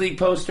Justice League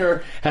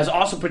poster, has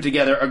also put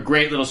together a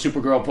great little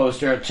Supergirl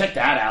poster. Check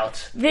that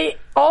out.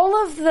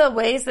 all of the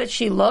ways that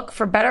she look,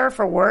 for better or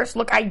for worse,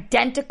 look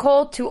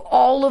identical to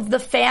all of the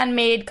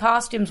fan-made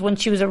costumes when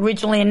she was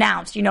originally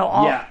announced. You know,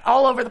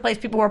 all over the place,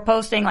 people were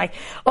posting like,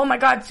 "Oh my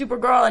God,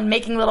 Supergirl," and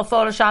making little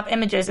Photoshop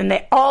images, and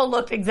they all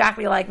looked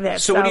exactly like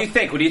this. So what do you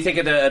think? What do you think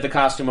of the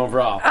costume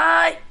overall?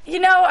 You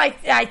know,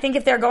 I think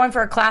if they're going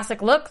for a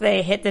classic look,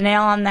 they hit the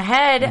nail on the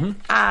head.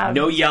 Mm-hmm.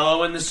 No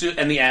yellow in the suit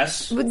and the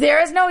S.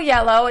 There is no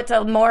yellow. It's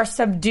a more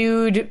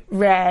subdued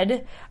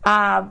red.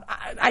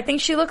 I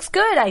think she looks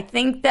good. I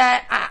think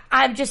that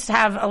I just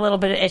have a little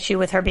bit of issue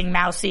with her being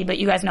mousy, but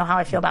you guys know how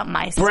I feel about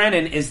mice.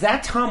 Brandon, is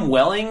that Tom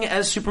Welling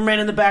as Superman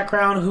in the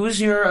background? Who's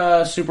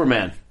your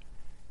Superman?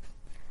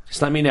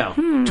 Just let me know.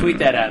 Tweet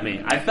that at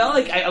me. I felt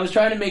like I was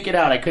trying to make it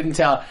out. I couldn't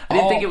tell. I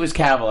didn't think it was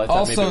Cavill. I thought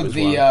also,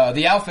 maybe it was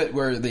the outfit,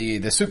 where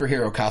the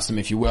superhero costume,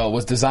 if you will,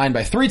 was designed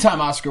by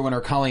 3-time Oscar winner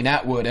Colleen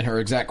Atwood, and her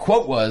exact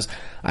quote was,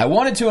 "I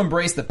wanted to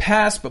embrace the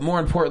past, but more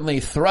importantly,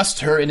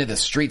 thrust her into the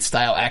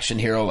street-style action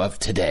hero of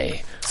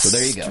today." So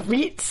there you go.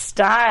 Street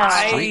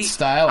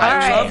style.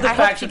 I love the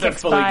fact that they're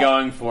fully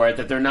going for it,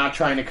 that they're not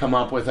trying to come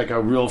up with like a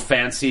real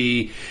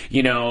fancy,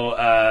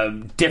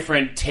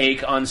 different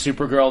take on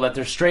Supergirl, that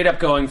they're straight up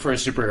going for a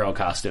superhero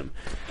costume.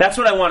 That's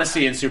what I want to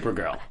see in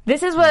Supergirl.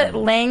 This is what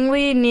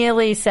Langley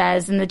Neely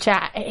says in the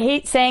chat. I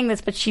hate saying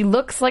this, but she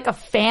looks like a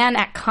fan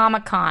at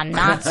Comic-Con,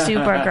 not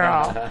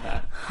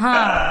Supergirl.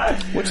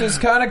 Which is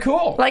kind of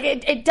cool. Like,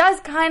 it does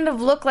kind of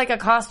look like a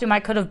costume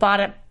I could have bought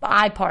at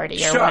iParty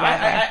or whatever.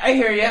 I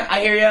hear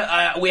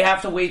you. We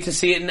have to wait to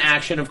see it in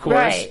action, of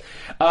course.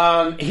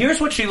 Right. Here's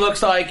what she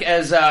looks like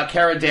as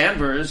Kara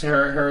Danvers,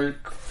 her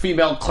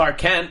female Clark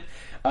Kent.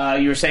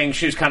 You were saying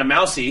she was kind of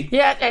mousy.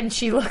 Yeah, and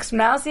she looks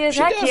mousy as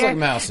heck here. She does look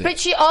mousy. But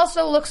she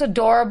also looks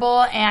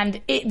adorable,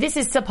 and this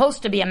is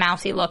supposed to be a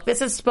mousy look.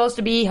 This is supposed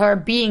to be her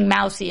being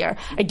mousier.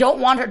 I don't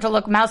want her to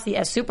look mousy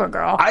as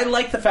Supergirl. I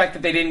like the fact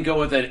that they didn't go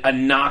with a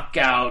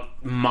knockout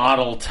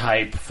model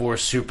type for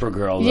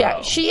Supergirl, though.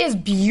 Yeah, she is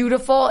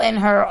beautiful in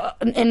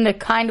the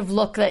kind of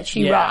look that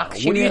she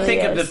rocks. What do you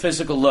think of the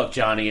physical look,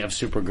 Johnny, of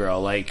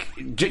Supergirl? Like,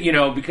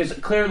 because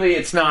clearly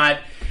it's not...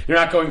 You're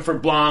not going for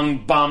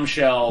blonde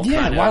bombshell.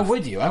 Yeah, kind of. why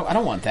would you? I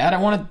don't want that. I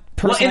want a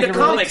person. Well, in the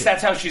comics,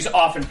 that's how she's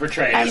often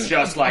portrayed. It's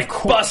just like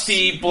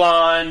busty,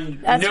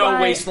 blonde,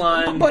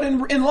 waistline. But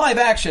in live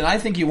action, I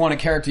think you want a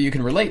character you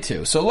can relate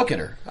to. So look at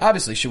her.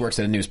 Obviously, she works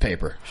at a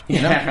newspaper.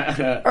 You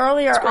know?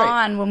 Earlier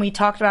on, when we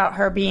talked about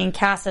her being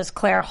cast as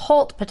Claire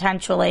Holt,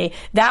 potentially,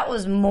 that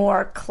was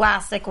more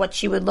classic what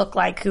she would look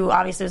like, who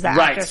obviously was the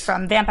actress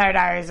from Vampire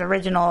Diaries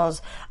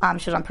originals.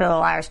 She was on Pretty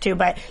Little Liars, too.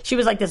 But she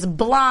was like this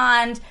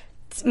blonde,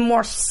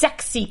 more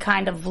sexy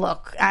kind of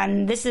look,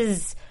 and this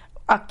is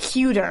a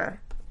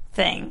cuter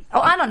thing.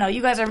 Oh, I don't know.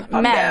 You guys are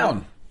I'm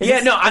down.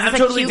 I'm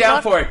totally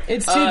down for it.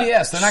 It's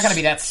CBS. They're not going to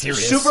be that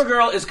serious.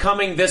 Supergirl is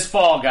coming this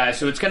fall, guys,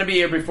 so it's going to be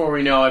here before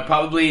we know it.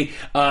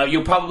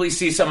 You'll probably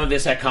see some of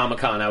this at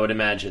Comic-Con, I would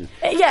imagine.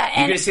 Yeah,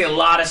 you're going to see a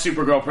lot of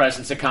Supergirl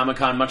presence at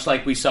Comic-Con, much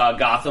like we saw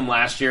Gotham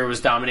last year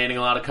was dominating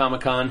a lot of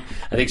Comic-Con.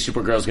 I think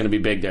Supergirl's going to be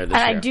big there this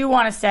year. And I do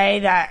want to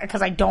say that,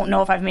 because I don't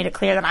know if I've made it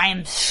clear, that I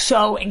am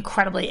so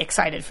incredibly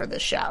excited for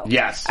this show.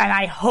 Yes. And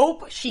I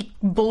hope she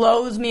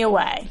blows me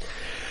away.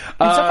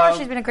 And so far,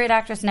 she's been a great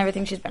actress in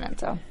everything she's been in.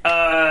 So,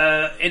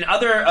 in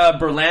other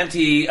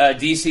Berlanti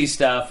DC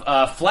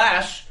stuff,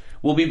 Flash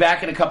will be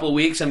back in a couple of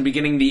weeks and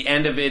beginning the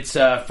end of its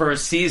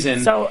first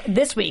season. So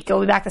this week,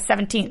 it'll be back the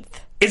 17th.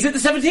 Is it the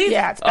 17th?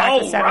 Yeah, it's back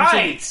the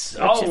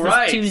 17th.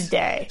 Right. This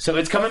Tuesday. So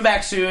it's coming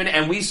back soon,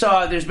 and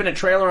there's been a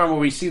trailer on where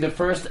we see the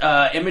first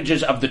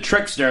images of the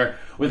Trickster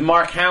with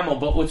Mark Hamill,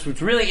 but what's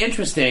really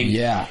interesting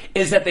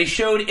is that they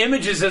showed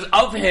images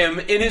of him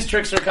in his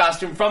Trickster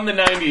costume from the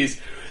 90s.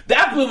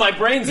 That blew my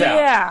brains out.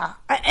 Yeah,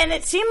 and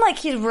it seemed like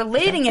he's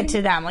relating it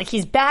to them. Like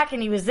he's back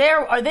and he was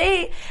there. Are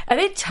they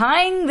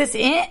tying this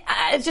in?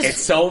 It's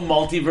so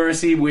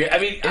multiversey weird. I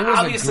mean, it was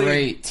obviously a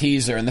great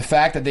teaser, and the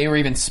fact that they were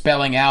even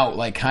spelling out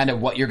like kind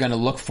of what you're going to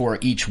look for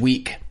each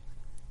week.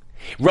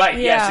 Right,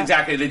 yes,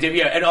 exactly. They did,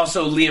 and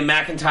also Liam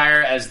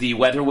McIntyre as the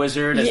Weather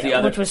Wizard, as the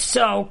other. Which was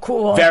so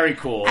cool. Very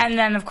cool. And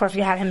then, of course,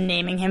 we had him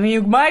naming him.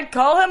 You might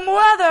call him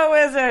Weather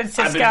Wizard,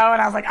 Cisco.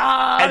 And I was like,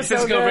 and so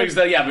Cisco brings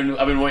I've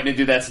been waiting to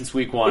do that since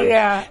week one.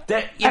 Yeah.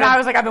 I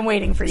was like, I've been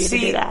waiting for you to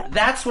do that.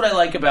 That's what I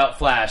like about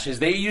Flash, is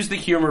they use the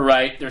humor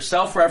right. They're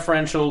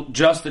self-referential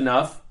just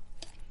enough.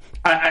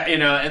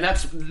 And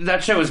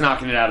that show is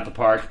knocking it out of the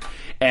park.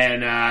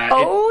 And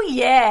oh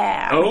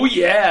yeah,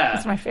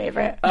 that's my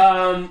favorite.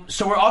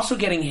 So we're also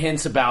getting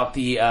hints about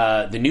the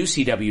new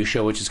CW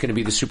show, which is going to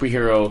be the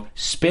superhero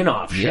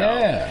spin-off show.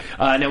 Yeah.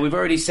 Now we've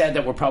already said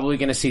that we're probably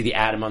going to see the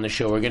Atom on the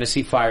show. We're going to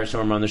see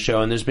Firestorm on the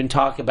show, and there's been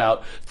talk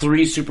about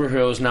 3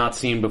 superheroes not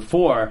seen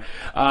before.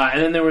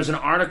 And then there was an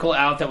article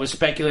out that was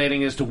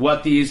speculating as to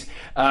what these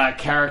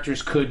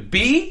characters could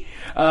be.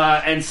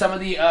 And some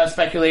of the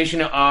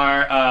speculation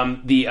are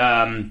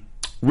the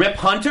Rip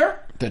Hunter.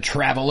 The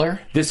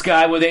Traveler. This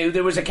guy,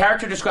 there was a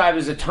character described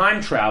as a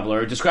time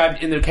traveler,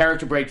 described in the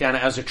character breakdown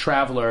as a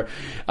traveler.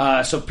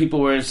 So people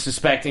were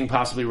suspecting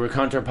possibly Rick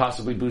Hunter,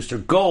 possibly Booster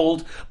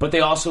Gold, but they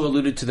also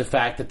alluded to the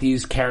fact that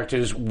these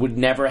characters would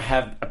never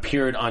have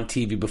appeared on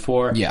TV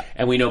before. Yeah.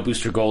 And we know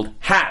Booster Gold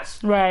has.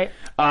 Right.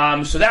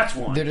 So that's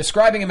one. They're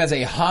describing him as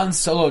a Han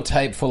Solo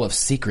type full of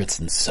secrets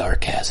and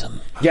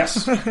sarcasm.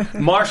 Yes.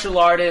 Martial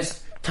artist.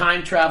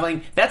 Time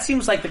traveling, that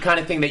seems like the kind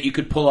of thing that you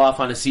could pull off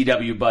on a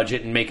CW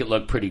budget and make it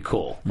look pretty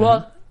cool.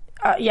 Well,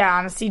 yeah,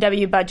 on a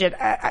CW budget,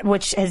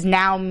 which has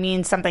now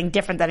means something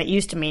different than it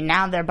used to mean.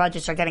 Now their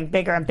budgets are getting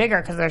bigger and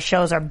bigger because their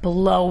shows are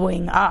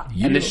blowing up.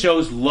 And the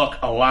shows look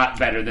a lot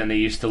better than they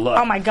used to look.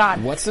 Oh my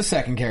God. What's the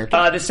second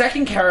character? The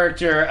second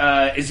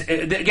character is,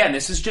 again,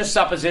 this is just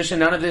supposition.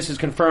 None of this is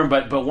confirmed,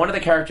 but one of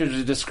the characters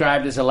is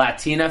described as a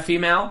Latina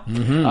female.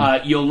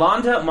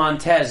 Yolanda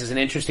Montez is an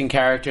interesting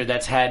character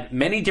that's had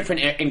many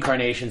different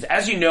incarnations.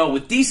 As you know,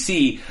 with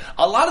DC,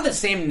 a lot of the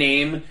same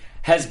name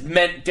has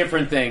meant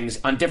different things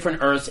on different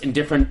Earths in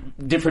different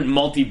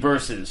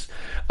multiverses.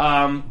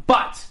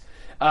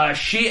 But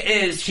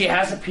she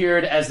has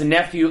appeared as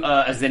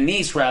the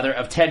niece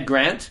of Ted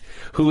Grant,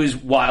 who is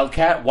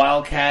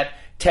Wildcat.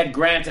 Ted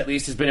Grant, at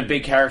least, has been a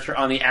big character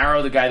on the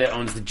Arrow, the guy that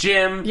owns the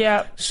gym.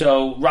 Yeah.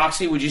 So,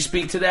 Roxy, would you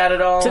speak to that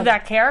at all? To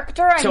that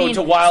character?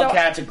 To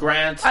Wildcat, to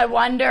Grant? I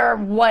wonder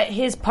what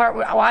his part...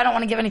 Well, I don't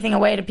want to give anything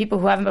away to people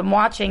who haven't been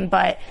watching,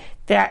 but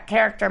that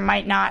character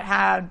might not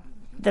have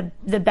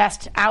the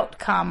best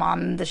outcome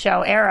on the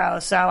show Arrow,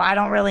 so I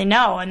don't really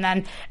know. And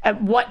then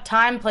at what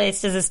time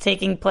place is this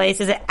taking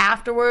place? Is it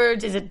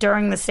afterwards? Is it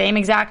during the same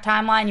exact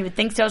timeline? You would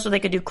think so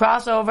they could do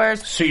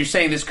crossovers. So you're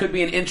saying this could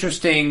be an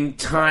interesting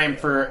time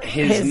for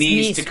his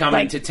niece to come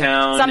into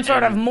town, some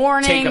sort of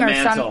mourning or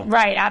something.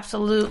 Right,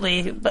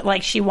 absolutely.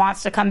 But she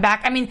wants to come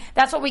back. I mean,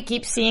 that's what we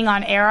keep seeing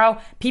on Arrow.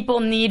 People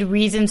need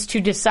reasons to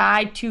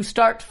decide to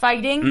start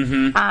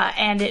fighting,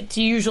 and it's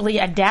usually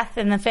a death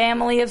in the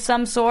family of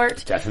some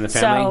sort. Death in the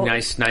family.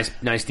 Nice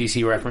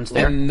DC reference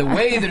there. And the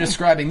way they're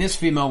describing this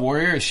female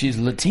warrior is she's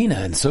Latina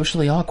and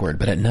socially awkward,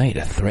 but at night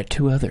a threat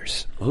to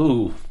others.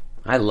 Ooh,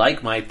 I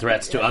like my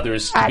threats to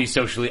others to be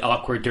socially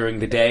awkward during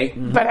the day.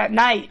 But at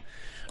night...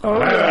 Oh,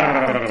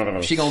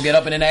 yeah. She gonna get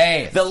up in an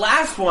A. The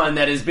last one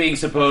that is being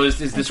supposed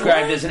is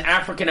described as an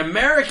African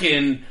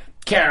American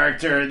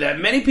character that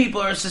many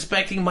people are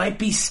suspecting might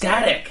be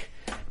Static.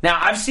 Now,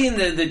 I've seen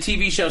the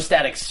TV show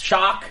Static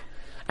Shock,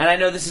 and I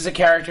know this is a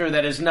character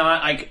that is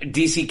not like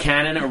DC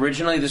canon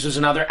originally. This was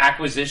another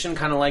acquisition,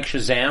 kind of like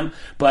Shazam,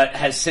 but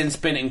has since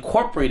been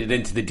incorporated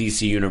into the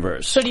DC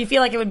universe. So do you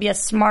feel like it would be a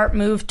smart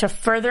move to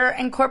further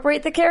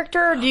incorporate the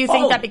character? Or do you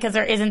think that because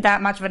there isn't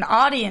that much of an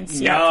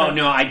audience yet?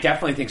 No, I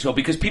definitely think so.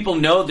 Because people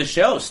know the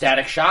show,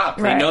 Static Shock.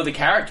 They know the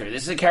character.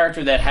 This is a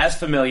character that has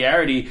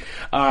familiarity.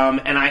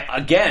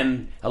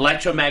 And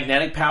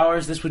electromagnetic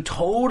powers, this would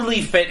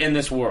totally fit in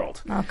this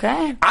world.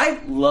 Okay. I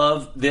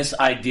love this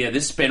idea,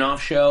 this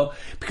spin-off show,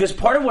 because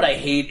part of what I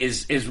hate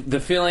is the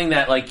feeling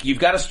that you've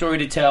got a story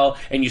to tell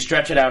and you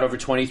stretch it out over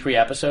 23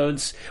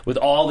 episodes with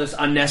all this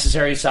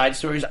unnecessary side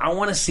stories. I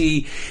want to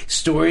see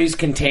stories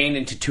contained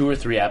into 2 or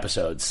 3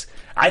 episodes.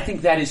 I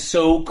think that is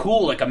so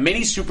cool, like a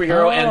mini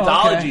superhero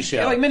anthology show.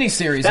 Yeah, like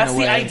miniseries. That's in a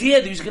way. The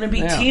idea. There's going to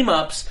be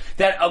team-ups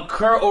that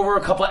occur over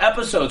a couple of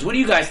episodes. What do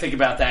you guys think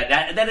about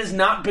that? That has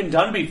not been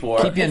done before.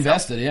 Keep you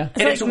invested, yeah.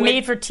 It's like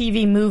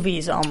made-for-TV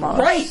movies,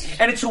 almost. Right.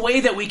 And it's a way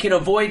that we can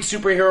avoid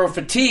superhero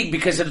fatigue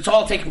because it's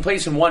all taking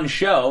place in one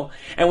show,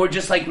 and we're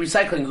just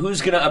recycling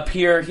who's going to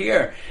appear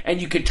here.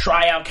 And you could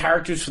try out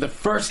characters for the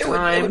first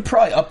time. It would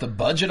probably up the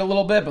budget a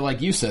little bit, but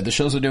like you said, the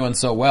shows are doing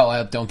so well,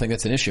 I don't think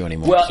that's an issue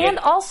anymore. Well, and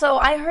also,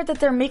 I heard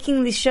that they're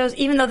making these shows,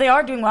 even though they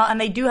are doing well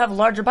and they do have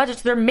larger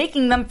budgets, they're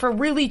making them for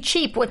really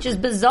cheap, which is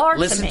bizarre to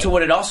me. Listen to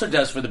what it also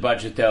does for the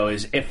budget, though,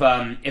 is if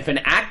an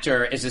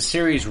actor is a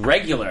series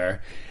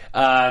regular,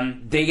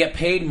 they get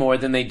paid more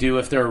than they do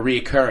if they're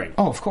reoccurring.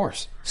 Oh, of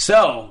course.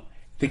 So...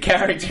 the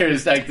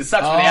characters, the sucks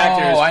for the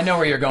actors. Oh, I know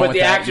where you're going with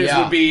that. But the actors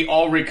would be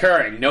all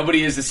recurring.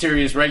 Nobody is a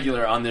serious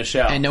regular on this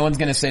show. And no one's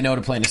going to say no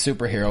to playing a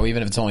superhero,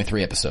 even if it's only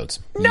 3 episodes.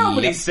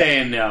 Nobody's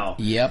saying no.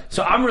 Yep.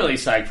 So I'm really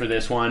psyched for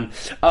this one.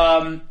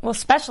 Well,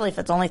 especially if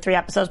it's only 3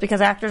 episodes, because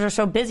actors are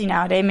so busy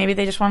nowadays. Maybe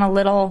they just want a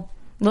little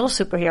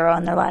superhero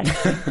in their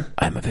life.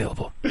 I'm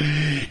available.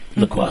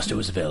 LaQuasto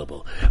is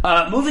available.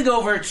 Moving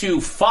over to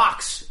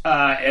Fox,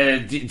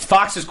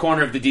 Fox's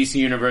corner of the DC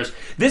universe.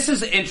 This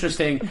is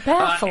interesting.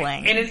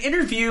 Baffling. In an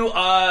interview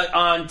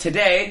on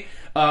today,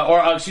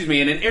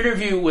 in an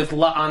interview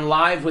on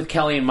Live with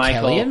Kelly and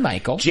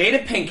Michael,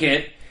 Jada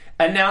Pinkett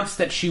announced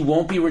that she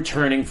won't be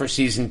returning for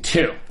season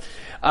 2.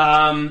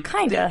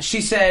 Kinda.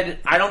 She said,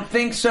 "I don't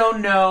think so,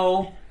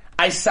 no.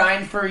 I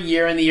signed for a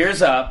year and the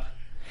year's up."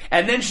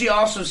 And then she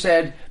also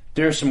said,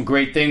 "There's some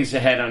great things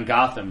ahead on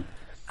Gotham.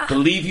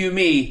 Believe you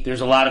me,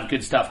 there's a lot of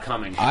good stuff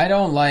coming." I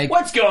don't like...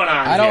 What's going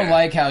on I don't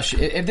like how she...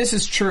 If this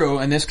is true,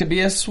 and this could be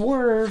a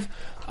swerve,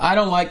 I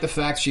don't like the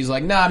fact she's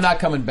like, "Nah, I'm not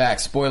coming back.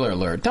 Spoiler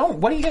alert."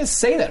 What are you going to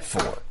say that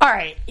for? All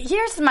right,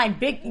 here's my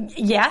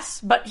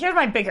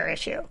bigger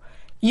issue.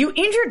 you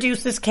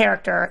introduce this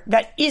character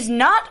that is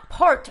not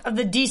part of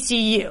the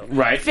DCU.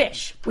 Right.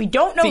 Fish. We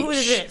don't know who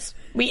this is.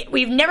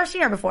 We've never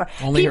seen her before.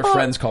 Only her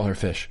friends call her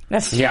Fish.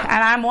 Yeah.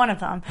 And I'm one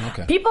of them.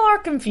 Okay. People are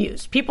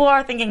confused. People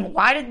are thinking,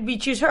 why did we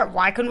choose her?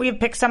 Why couldn't we have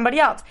picked somebody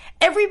else?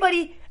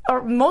 Everybody,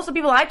 or most of the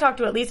people I talked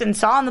to at least and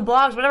saw on the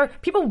blogs, whatever,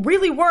 people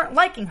really weren't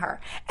liking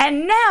her.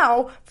 And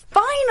now,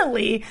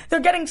 finally, they're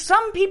getting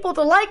some people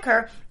to like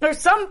her. There's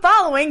some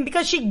following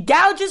because she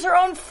gouges her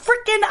own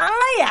freaking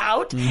eye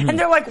out. Mm-hmm. And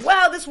they're like,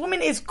 wow, this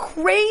woman is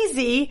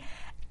crazy.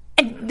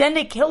 And then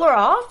they kill her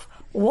off?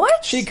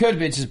 What? She could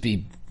just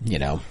be,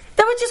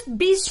 That would just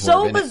be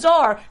so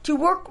bizarre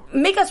to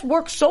make us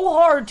work so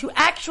hard to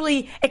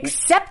actually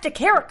accept a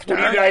character.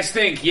 What do you guys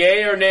think?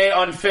 Yay or nay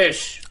on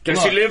Fish?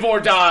 Does she live or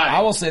die?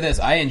 I will say this.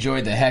 I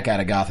enjoyed the heck out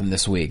of Gotham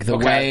this week. The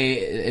way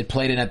it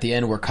played in at the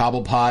end where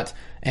Cobblepot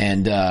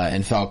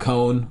and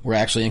Falcone were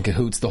actually in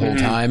cahoots the whole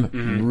time.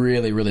 Mm-hmm.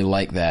 Really, really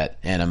like that,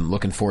 and I'm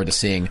looking forward to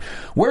seeing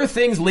where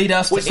things lead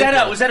us. Was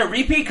that a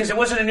repeat? Because it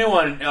wasn't a new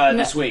one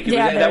this week.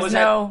 That was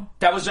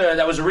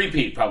a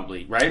repeat,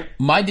 probably, right?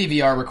 My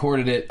DVR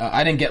recorded it.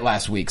 I didn't get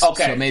last week's,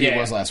 so maybe it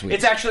was last week.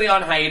 It's actually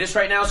on hiatus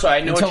right now, so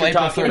I know what you're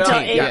talking about.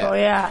 Until April,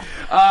 yeah.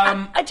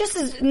 I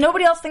just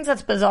nobody else thinks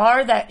that's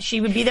bizarre that she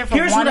would be there for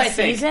one season.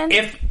 Here's what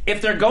I think: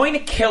 if they're going to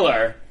kill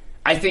her,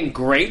 I think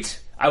great.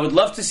 I would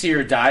love to see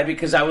her die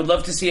because I would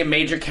love to see a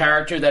major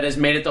character that has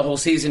made it the whole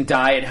season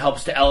die. It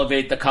helps to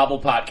elevate the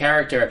Cobblepot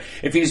character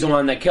if he's the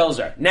one that kills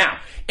her. Now,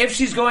 if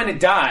she's going to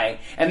die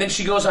and then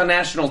she goes on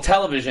national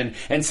television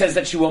and says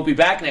that she won't be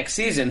back next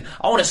season,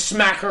 I want to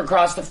smack her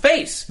across the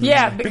face.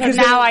 Yeah, because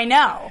now I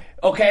know.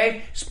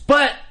 Okay,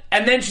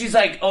 and then she's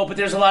like, oh, but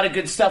there's a lot of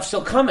good stuff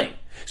still coming.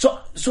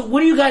 So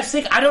what do you guys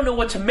think? I don't know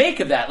what to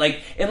make of that.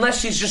 Like, unless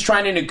she's just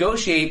trying to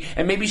negotiate,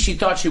 and maybe she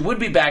thought she would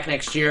be back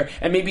next year,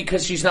 and maybe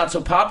because she's not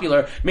so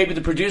popular, maybe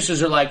the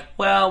producers are like,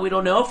 well, we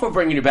don't know if we're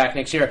bringing you back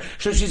next year.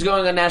 So she's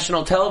going on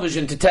national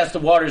television to test the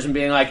waters and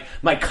being like,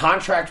 my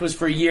contract was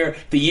for a year,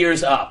 the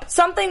year's up.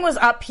 Something was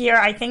up here.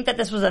 I think that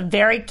this was a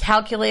very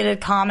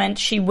calculated comment.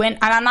 She went,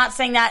 and I'm not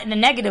saying that in a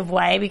negative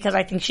way, because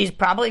I think she's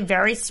probably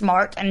very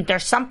smart, and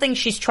there's something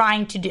she's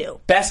trying to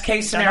do. Best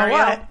case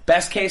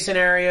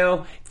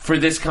scenario for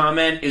this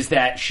comment is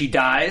that she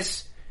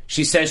dies.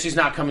 She says she's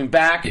not coming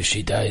back. If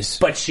she dies.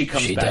 But she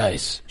comes back.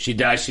 She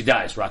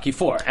dies. Rocky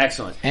IV.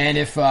 Excellent. And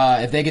if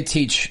they could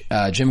teach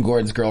Jim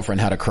Gordon's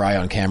girlfriend how to cry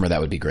on camera, that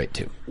would be great,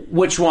 too.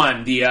 Which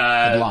one? The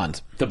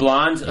blonde. The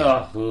blonde?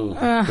 Yeah.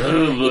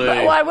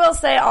 Well, I will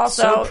say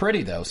also... So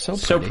pretty, though.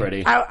 So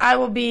pretty. I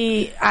will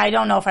be... I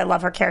don't know if I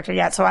love her character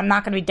yet, so I'm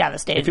not going to be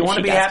devastated if you want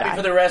to be happy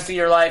for the rest of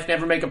your life,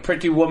 never make a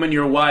pretty woman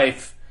your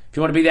wife. If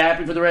you want to be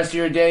happy for the rest of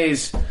your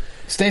days...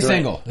 Stay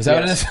single. Is that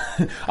what it is?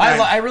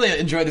 I really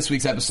enjoyed this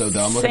week's episode,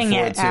 though. I'm looking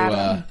forward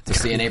to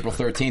seeing April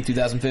 13th,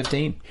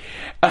 2015.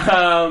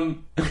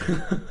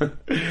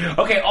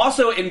 Okay,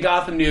 also in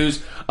Gotham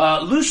news,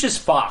 Lucius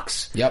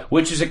Fox,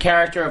 which is a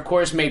character, of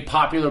course, made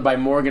popular by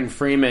Morgan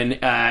Freeman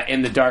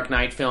in the Dark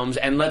Knight films.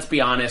 And let's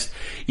be honest,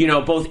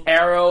 both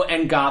Arrow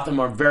and Gotham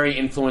are very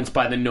influenced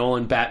by the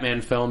Nolan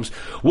Batman films.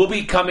 Will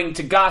be coming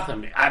to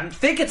Gotham. I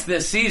think it's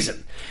this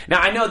season.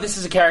 Now, I know this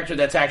is a character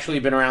that's actually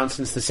been around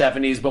since the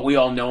 70s, but we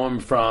all know him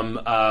from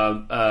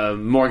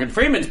Morgan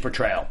Freeman's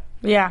portrayal.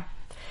 Yeah.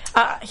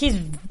 He's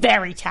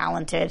very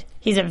talented.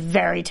 He's a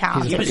very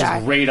talented guy.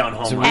 He's great on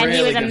Homeland. And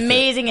he was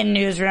amazing in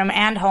Newsroom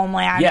and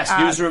Homeland. Yes,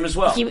 Newsroom as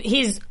well.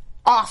 He's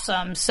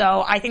awesome.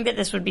 So I think that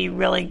this would be a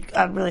really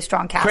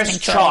strong casting Chris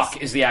choice.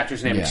 Chalk is the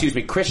actor's name. Yeah. Excuse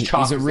me, Chris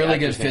Chalk. He's a really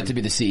good fit to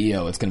be the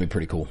CEO. It's going to be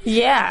pretty cool.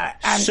 Yeah,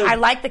 and I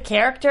like the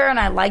character, and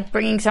I like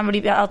bringing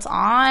somebody else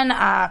on.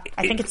 I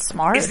think it's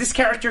smart. Is this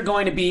character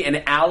going to be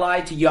an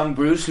ally to young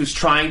Bruce, who's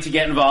trying to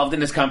get involved in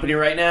this company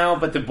right now,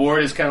 but the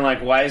board is kind of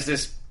like, why is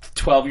this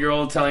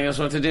 12-year-old telling us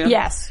what to do?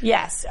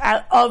 Yes.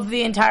 Of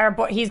the entire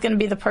board, he's going to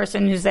be the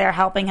person who's there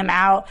helping him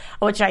out,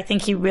 which I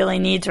think he really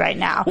needs right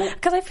now.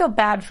 Because I feel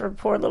bad for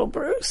poor little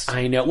Bruce.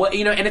 I know. Well,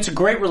 and it's a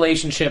great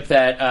relationship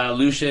that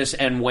Lucius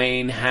and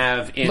Wayne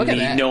have in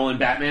the Nolan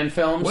Batman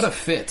films. What a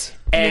fit.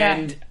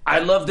 And I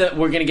love that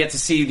we're going to get to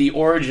see the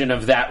origin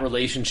of that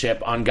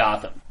relationship on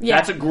Gotham. Yeah.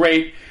 That's a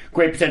great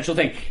potential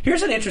thing.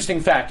 Here's an interesting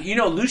fact.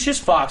 Lucius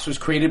Fox was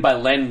created by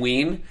Len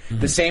Wein,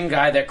 the same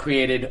guy that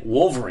created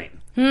Wolverine.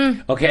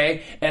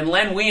 Okay? And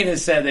Len Wein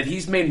has said that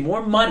he's made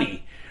more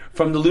money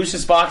from the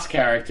Lucius Fox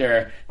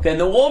character than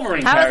the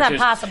Wolverine characters. How is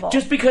that possible?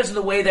 Just because of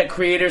the way that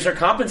creators are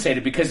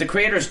compensated, because the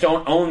creators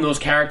don't own those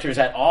characters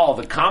at all.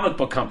 The comic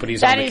book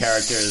companies own the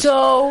characters. That is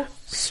so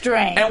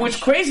strange. And what's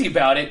crazy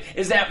about it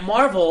is that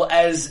Marvel,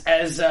 as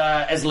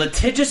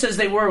litigious as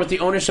they were with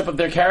the ownership of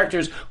their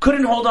characters,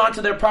 couldn't hold on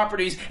to their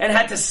properties and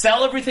had to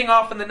sell everything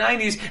off in the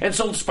 90s and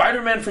sold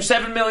Spider-Man for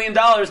 $7 million,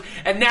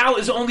 and now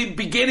is only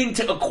beginning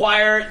to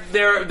acquire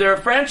their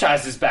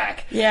franchises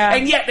back. Yeah.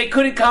 And yet they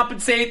couldn't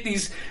compensate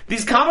these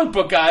comic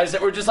book guys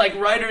that were just like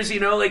writers,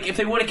 like if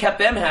they would have kept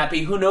them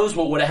happy, who knows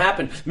what would have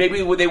happened. Maybe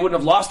they wouldn't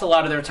have lost a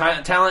lot of their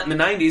talent in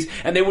the 90s,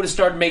 and they would have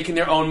started making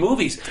their own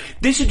movies.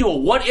 They should do a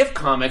what-if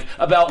comic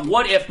about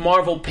what if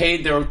Marvel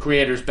paid their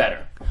creators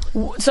better.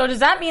 So does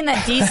that mean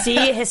that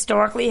DC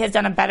historically has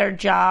done a better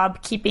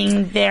job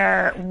keeping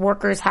their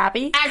workers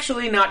happy?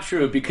 Actually, not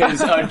true,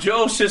 because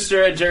Joel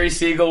Shuster and Jerry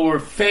Siegel were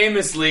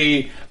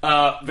famously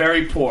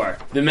very poor.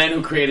 The men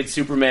who created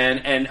Superman,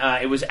 and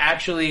it was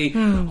actually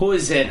who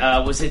is it?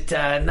 Was it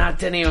not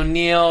Denny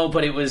O'Neil,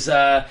 but it was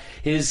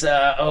his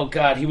oh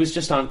god, he was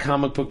just on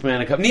Comic Book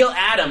Man. Neil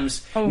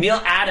Adams. Neil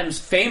Adams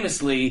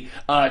famously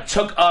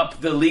took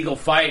up the legal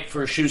fight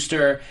for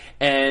Shuster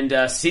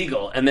and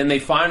Siegel, and then they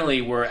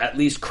finally were at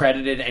least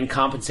credited and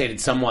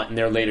compensated somewhat in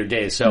their later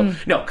days. So,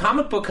 no,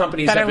 comic book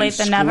companies have been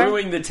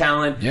screwing the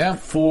talent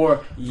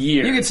for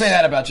years. You could say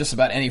that about just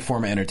about any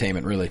form of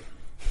entertainment, really.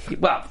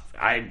 Well,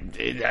 I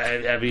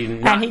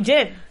mean... And he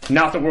did.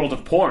 Not the world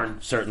of porn,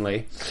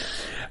 certainly.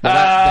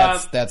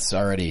 Well, that's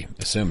already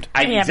assumed.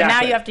 Exactly. But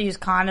now you have to use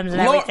condoms and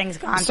everything's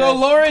gone. So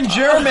Lauren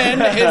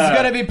German is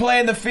going to be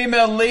playing the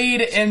female lead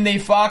in the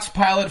Fox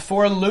pilot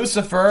for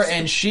Lucifer,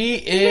 and she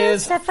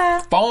is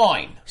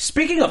fine.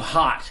 Speaking of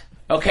hot,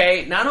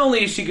 okay, not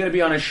only is she going to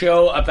be on a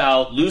show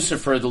about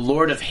Lucifer, the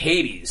Lord of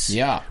Hades,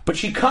 but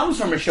she comes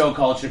from a show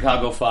called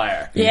Chicago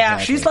Fire. Yeah.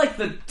 Exactly. She's like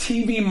the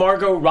TV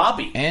Margot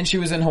Robbie. And she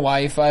was in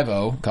Hawaii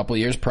Five-0 a couple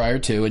years prior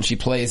to, and she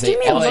plays a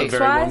LA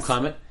very warm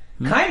climate.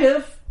 Kind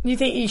of. You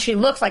think she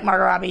looks like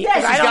Margot Robbie? Yeah,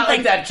 she's got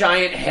like that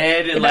giant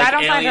head and like I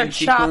don't find her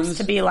cheekbones. chops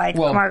to be like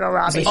Margot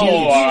Robbie.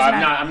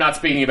 I'm not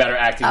speaking about her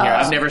acting here.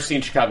 I've never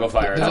seen Chicago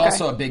Fire. There's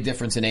also a big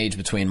difference in age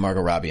between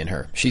Margot Robbie and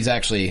her. She's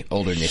actually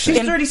older than you. She's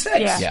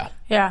 36.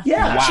 Yeah.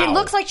 Wow. She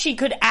looks like she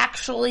could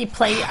actually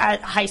play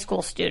a high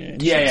school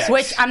student. Yeah.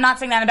 Which I'm not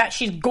saying that about.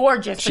 She's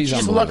gorgeous, but she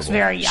just looks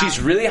very young. She's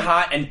really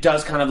hot and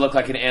does kind of look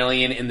like an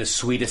alien in the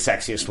sweetest,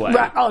 sexiest way.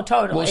 Right. Oh,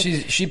 totally. Well,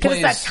 she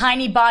plays that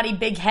tiny body,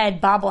 big head,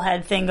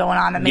 bobblehead thing going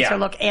on that makes her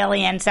look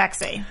alien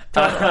sexy.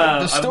 Totally.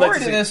 The story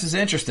to this is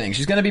interesting.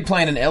 She's going to be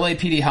playing an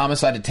LAPD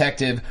homicide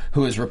detective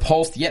who is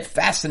repulsed yet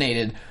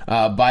fascinated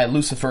by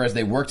Lucifer as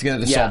they work together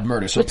to solve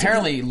murder. So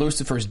apparently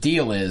Lucifer's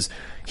deal is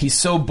he's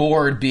so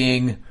bored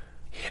being...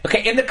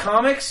 Okay, in the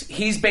comics,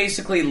 he's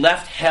basically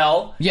left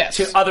hell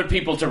to other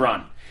people to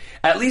run.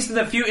 At least in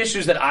the few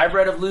issues that I've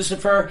read of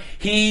Lucifer,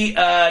 he's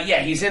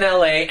in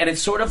L.A., and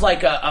it's sort of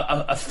like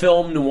a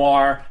film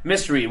noir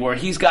mystery where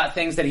he's got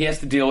things that he has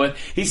to deal with.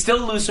 He's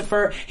still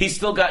Lucifer, he's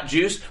still got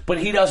juice, but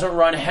he doesn't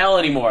run hell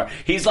anymore.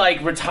 He's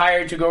like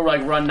retired to go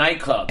like run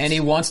nightclubs. And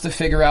he wants to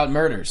figure out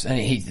murders, and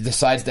he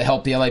decides to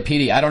help the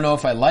LAPD. I don't know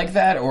if I like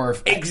that or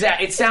if...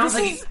 Exactly. It sounds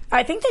like...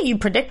 I think that you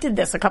predicted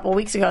this a couple of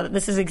weeks ago, that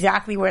this is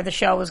exactly where the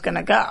show was going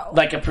to go.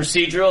 Like a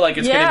procedural? Like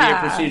it's going to be a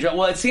procedural?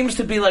 Well, it seems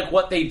to be like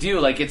what they do.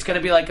 Like it's going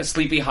to be like a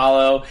Sleepy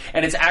Hollow,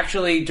 and it's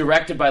actually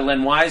directed by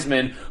Len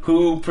Wiseman,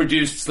 who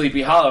produced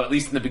Sleepy Hollow, at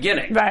least in the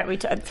beginning.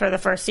 Right, for the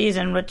first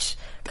season, which,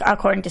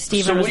 according to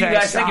Steven, was very So what do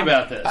you guys strong. think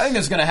about this? I think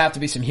there's going to have to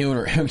be some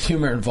humor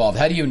involved.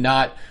 How do you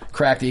not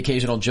crack the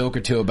occasional joke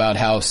or two about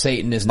how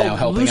Satan is now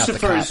helping out the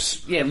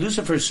cops? Yeah,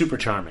 Lucifer's super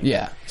charming.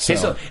 Yeah.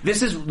 So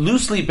this is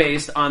loosely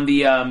based on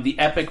the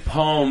epic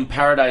poem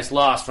Paradise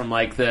Lost from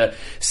like the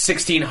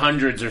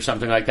 1600s or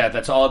something like that.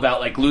 That's all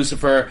about like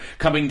Lucifer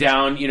coming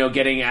down,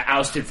 getting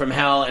ousted from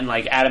hell, and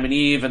like Adam and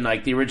Eve and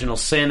like the original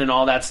sin and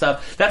all that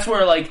stuff. That's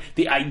where like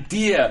the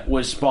idea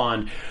was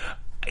spawned.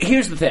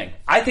 Here's the thing.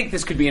 I think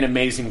this could be an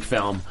amazing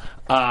film.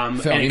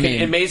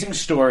 Amazing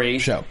story.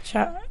 Show.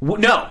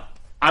 No.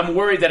 I'm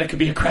worried that it could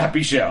be a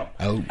crappy show.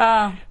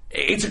 Oh.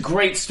 It's a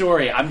great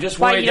story. I'm just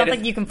worried Why, you don't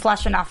think you can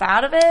flesh enough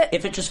out of it?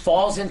 If it just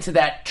falls into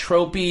that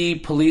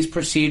tropey, police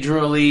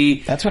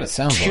procedurally... That's what it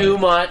sounds like. Too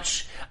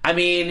much. I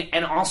mean,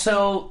 and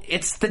also,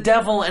 it's the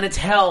devil and it's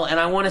hell, and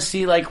I want to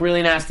see, like,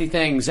 really nasty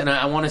things, and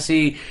I want to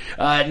see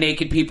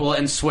naked people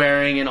and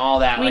swearing and all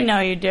that. We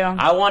know you do.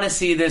 I want to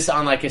see this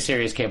on, like, a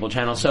serious cable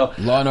channel, so...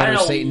 Law and Order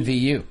Satan v.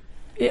 U.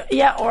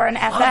 Yeah, or an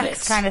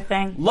FX kind of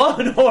thing. Law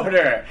and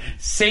Order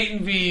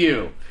Satan v.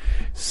 U.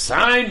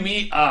 Sign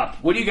me up.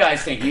 What do you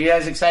guys think? Are you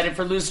guys excited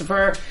for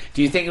Lucifer?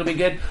 Do you think it'll be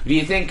good? Do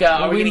you think,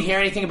 are we going to hear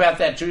anything about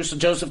that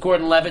Joseph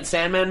Gordon-Levitt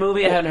Sandman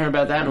movie? I haven't heard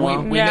about that in a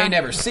while. We may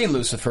never see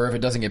Lucifer if it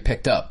doesn't get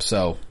picked up,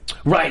 so...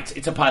 Right,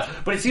 it's a pilot.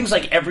 But it seems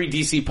like every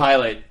DC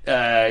pilot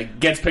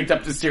gets picked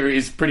up the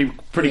series pretty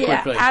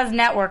quickly. As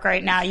network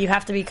right now, you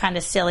have to be kind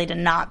of silly to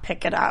not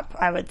pick it up,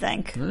 I would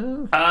think.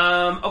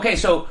 Okay,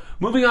 so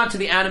moving on to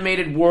the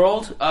animated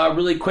world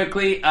really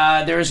quickly.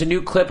 There is a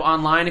new clip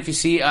online if you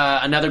see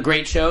another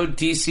great show,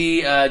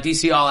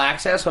 DC All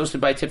Access, hosted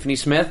by Tiffany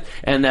Smith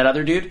and that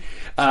other dude.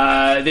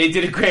 They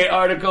did a great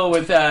article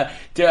with a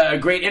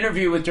great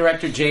interview with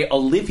director Jay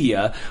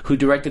Olivia, who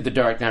directed The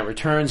Dark Knight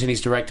Returns, and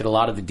he's directed a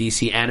lot of the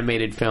DC animated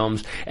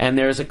films. And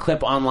there's a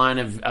clip online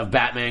of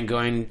Batman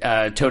going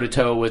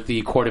toe-to-toe with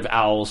the Court of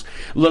Owls.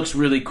 Looks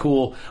really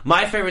cool.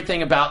 My favorite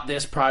thing about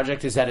this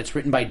project is that it's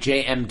written by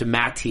J.M.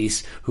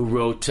 DeMatteis, who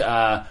wrote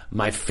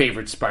my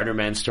favorite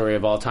Spider-Man story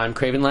of all time,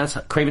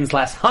 Kraven's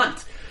Last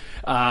Hunt.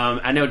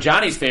 I know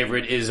Johnny's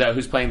favorite is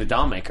who's playing the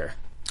Dollmaker.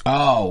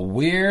 Oh,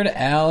 Weird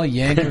Al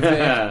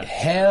Yankovic.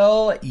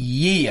 Hell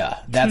yeah.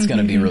 That's going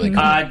to be really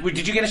cool.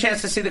 Did you get a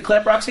chance to see the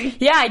clip, Roxy?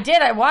 Yeah, I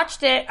did. I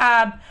watched it.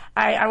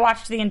 I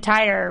watched the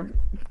entire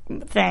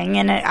thing,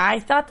 and I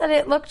thought that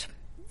it looked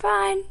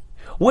Fine.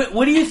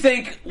 What do you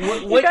think?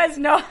 What you guys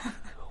know.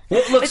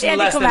 What looks it's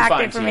less than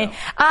fine for me?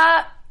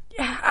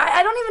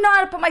 I don't even know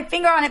how to put my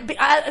finger on it.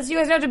 As you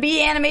guys know, to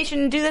be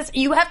animation and do this,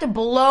 you have to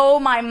blow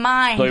my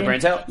mind. Blow your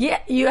brains out? Yeah,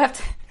 you'd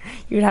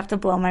have to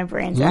blow my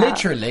brains out.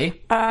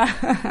 Literally.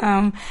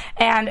 And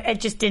it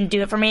just didn't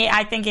do it for me.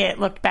 I think it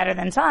looked better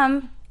than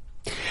some.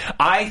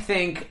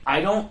 I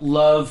don't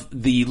love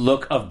the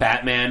look of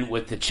Batman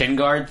with the chin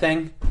guard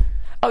thing.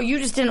 Oh, you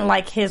just didn't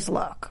like his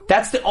look.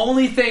 That's the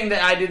only thing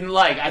that I didn't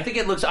like. I think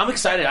I'm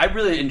excited. I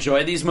really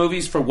enjoy these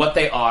movies for what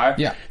they are.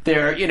 Yeah.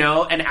 They're,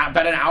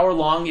 about an hour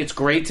long. It's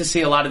great to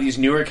see a lot of these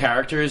newer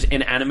characters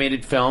in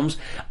animated films.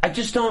 I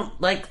just don't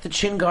like the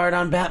chin guard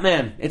on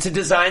Batman. It's a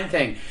design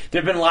thing.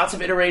 There have been lots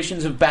of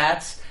iterations of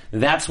bats.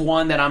 That's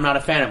one that I'm not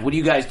a fan of. Do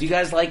you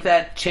guys like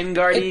that chin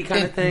guardy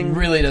kind of thing? It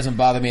really doesn't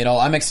bother me at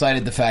all. I'm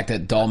excited the fact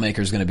that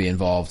Dollmaker's going to be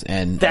involved,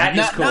 and that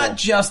is cool. Not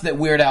just that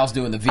Weird Al's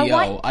doing the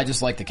VO. I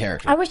just like the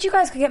character. I wish you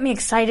guys could get me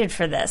excited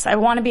for this. I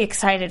want to be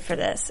excited for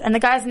this. And the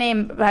guy's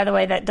name, by the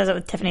way, that does it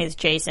with Tiffany is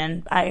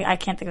Jason. I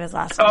can't think of his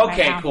last name.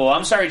 Okay, cool.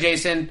 I'm sorry,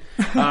 Jason.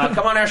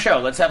 Come on our show.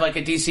 Let's have like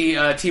a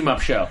DC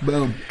team-up show.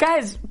 Boom.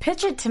 Guys,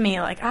 pitch it to me.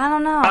 I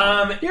don't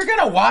know. You're going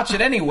to watch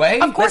it anyway.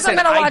 Of course I'm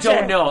going to watch it. I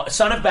don't know.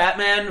 Son of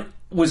Batman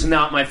was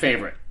not my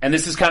favorite. And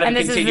this is kind of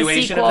a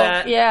continuation of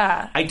that.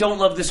 Yeah. I don't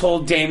love this whole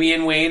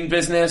Damian Wayne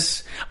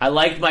business. I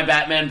liked my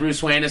Batman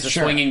Bruce Wayne as a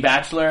swinging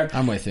bachelor.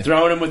 I'm with you.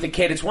 Throwing him with a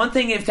kid. It's one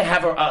thing if to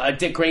have a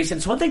Dick Grayson.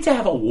 It's one thing to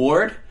have a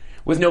Ward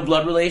with no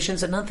blood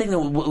relations. Another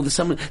thing with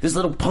someone, this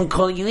little punk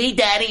calling you, hey,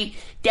 daddy,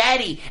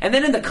 daddy. And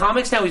then in the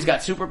comics now he's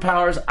got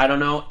superpowers. I don't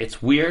know.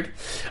 It's weird.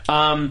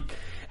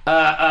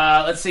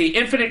 Let's see.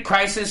 Infinite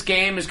Crisis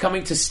game is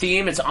coming to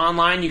Steam. It's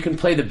online. You can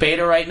play the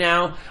beta right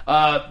now.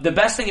 The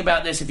best thing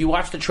about this, if you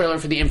watch the trailer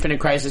for the Infinite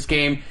Crisis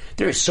game,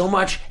 there is so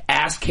much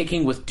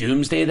ass-kicking with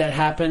Doomsday that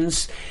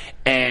happens.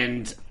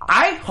 And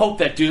I hope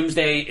that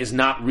Doomsday is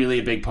not really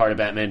a big part of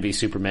Batman v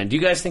Superman. Do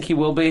you guys think he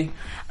will be?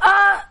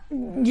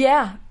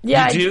 Yeah.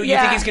 Yeah. You do? You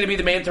think he's going to be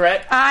the main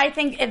threat? I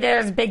think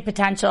there's big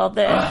potential.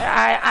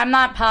 I'm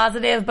not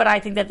positive, but I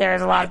think that there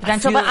is a lot of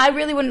potential. But I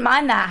really wouldn't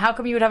mind that. How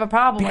come you would have a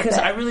problem with it? Because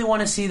I really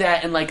want to see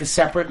that in like a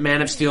separate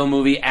Man of Steel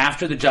movie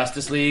after the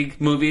Justice League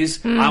movies.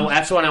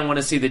 That's when I want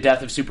to see the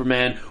death of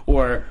Superman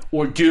or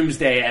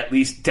Doomsday at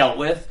least dealt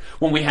with,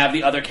 when we have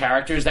the other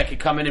characters that could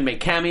come in and make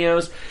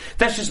cameos.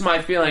 That's just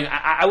my feeling.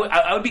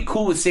 I would be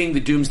cool with seeing the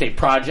Doomsday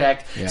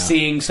Project,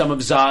 seeing some of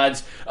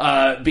Zod's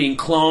being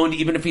cloned,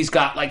 even if he's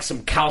got like some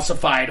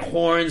calcified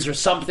horns or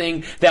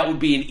something. That would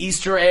be an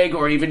Easter egg,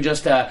 or even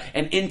just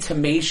an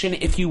intimation,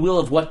 if you will,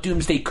 of what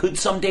Doomsday could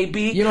someday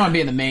be. You don't want to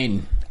be in the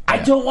main. I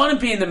don't want to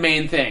be in the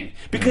main thing,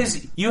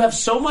 because you have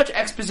so much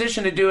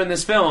exposition to do in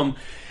this film.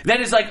 Then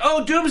it's like,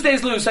 oh,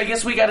 Doomsday's loose. I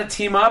guess we got to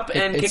team up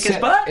and kick his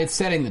butt. It's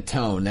setting the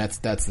tone. That's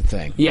the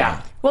thing.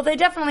 Yeah. Well, they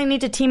definitely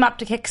need to team up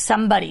to kick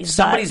somebody's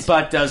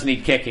butt does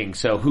need kicking,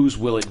 so whose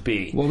will it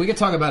be? Well, we could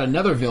talk about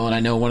another villain. I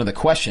know one of the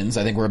questions.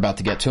 I think we're about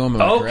to get to him.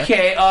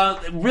 Okay,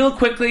 real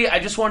quickly, I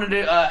just wanted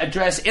to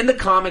address, in the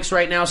comics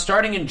right now,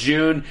 starting in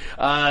June,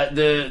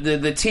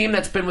 the team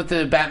that's been with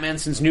the Batman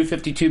since New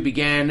 52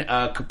 began,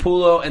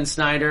 Capullo and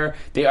Snyder,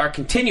 they are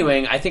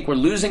continuing. I think we're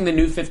losing the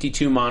New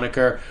 52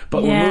 moniker,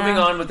 but we're moving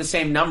on with the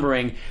same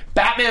numbering.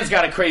 Batman's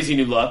got a crazy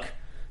new look.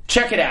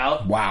 Check it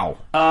out. Wow.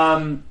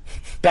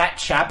 Bat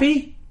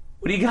Chappie?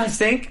 What do you guys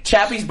think?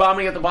 Chappie's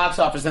bombing at the box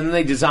office, and then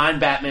they designed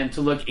Batman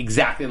to look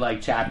exactly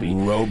like Chappie.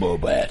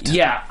 Robobat.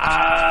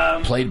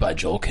 Yeah. Played by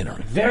Joel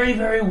Kinnaman. Very,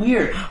 very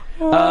weird.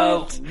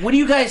 What do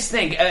you guys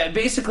think?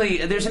 Basically,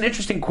 there's an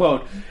interesting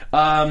quote.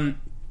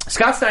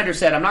 Scott Snyder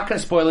said, I'm not going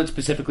to spoil it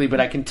specifically, but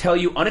I can tell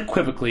you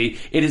unequivocally,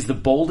 it is the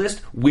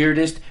boldest,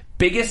 weirdest,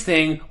 biggest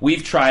thing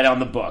we've tried on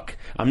the book.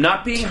 I'm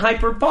not being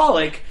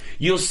hyperbolic.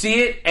 You'll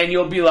see it, and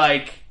you'll be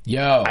like,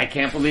 yo, I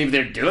can't believe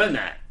they're doing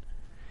that.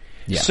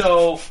 Yeah.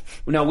 So,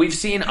 we've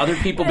seen other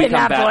people become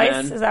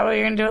Batman. Voice? Is that what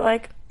you're going to do it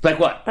like? Like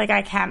what? Like,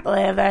 I can't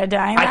believe they're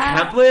doing that. I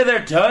can't believe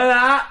they're doing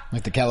that.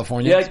 Like the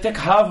Californians? Like the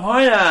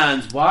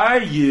Californians. Why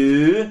are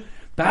you,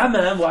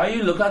 Batman, why do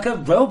you look like a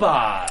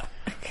robot?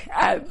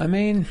 I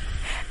mean,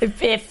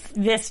 if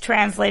this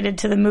translated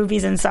to the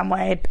movies in some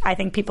way, I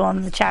think people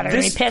in the chat are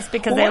going to be pissed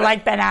because they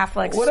like Ben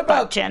Affleck's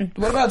butt chin.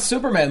 What about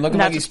Superman looking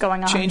like he's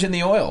changing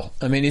the oil?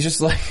 I mean, he's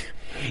just like...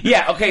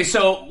 Yeah, okay,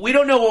 so we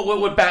don't know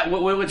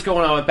what's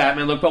going on with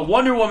Batman look, but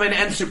Wonder Woman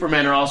and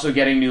Superman are also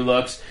getting new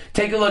looks.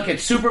 Take a look at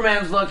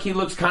Superman's look. He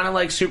looks kind of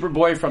like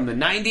Superboy from the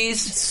 90s.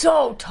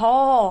 So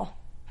tall.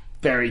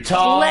 Very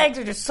tall. His legs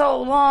are just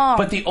so long.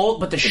 But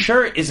the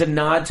shirt is a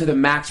nod to the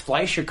Max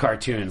Fleischer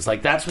cartoons.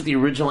 Like, that's what the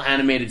original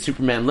animated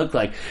Superman looked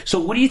like. So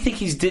what do you think,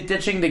 he's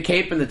ditching the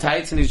cape and the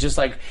tights, and he's just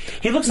like,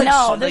 he looks like...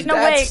 No, there's no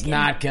way. That's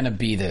not going to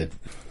be the...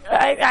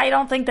 I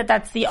don't think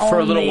that's the only... For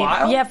a little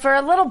while? Yeah, for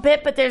a little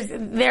bit, but Capes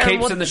in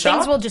the shop?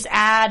 Things will just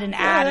add and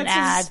add and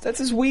add. That's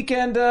his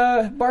weekend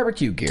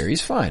barbecue gear.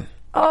 He's fine.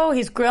 Oh,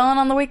 he's grilling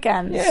on the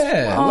weekends.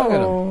 Yeah, look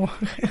at him.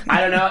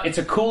 I don't know. It's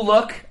a cool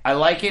look. I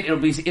like it. It'll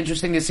be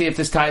interesting to see if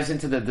this ties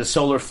into the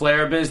solar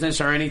flare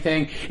business or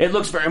anything. It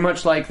looks very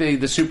much like the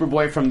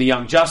Superboy from The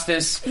Young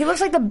Justice. He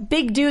looks like the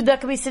big dude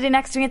that could be sitting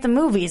next to me at the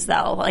movies,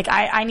 though. Like,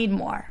 I need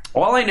more.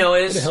 All I know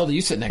is... Who the hell do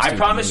you sit next to? I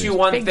promise you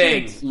one Big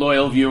thing, dudes.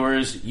 loyal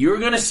viewers. You're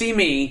going to see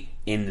me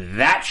in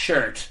that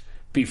shirt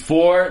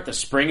before the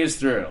spring is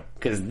through.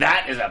 Because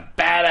that is a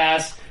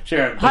badass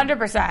shirt.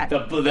 100%.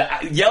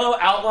 The yellow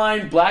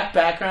outline, black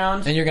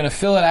background. And you're going to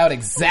fill it out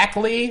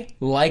exactly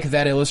like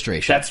that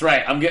illustration. That's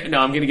right. I'm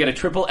going to get a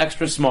triple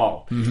extra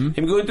small. Mm-hmm.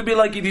 I'm going to be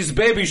like this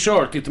baby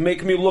short. It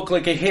make me look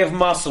like I have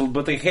muscle,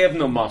 but I have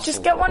no muscle.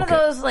 Just get one of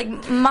those, like,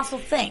 muscle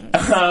things.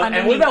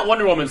 And what about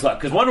Wonder Woman's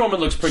look? Because Wonder Woman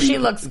looks pretty... She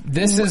looks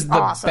This is the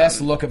awesome.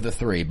 best look of the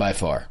three, by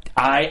far.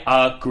 I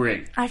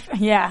agree.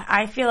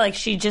 I feel like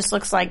she just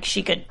looks like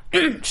she could...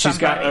 She's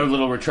got a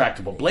little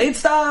retractable blade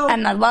style.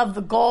 And I love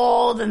the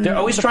gold and They're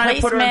always the trying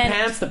to put her in placement.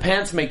 pants. The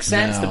pants make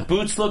sense. No. The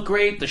boots look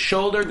great. The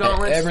shoulder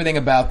gauntlets. Everything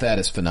about that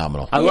is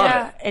phenomenal. I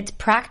love it. It's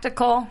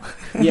practical.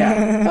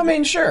 Yeah. I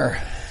mean, sure.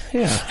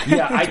 Yeah.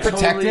 Yeah, I It's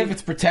protective. totally...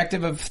 It's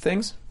protective of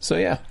things. So,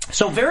 yeah.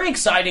 So, very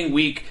exciting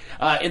week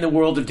in the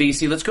world of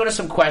DC. Let's go to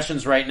some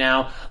questions right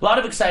now. A lot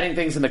of exciting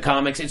things in the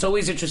comics. It's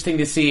always interesting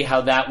to see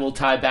how that will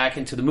tie back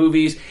into the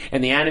movies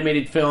and the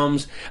animated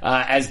films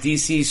as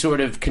DC sort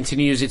of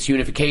continues its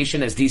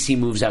unification, as DC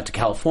moves out to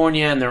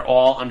California, and they're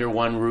all under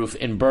one roof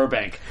in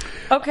Burbank.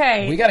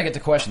 Okay. We got to get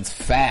to questions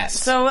fast.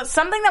 So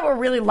something that we're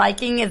really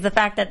liking is the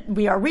fact that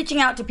we are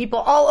reaching out to people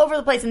all over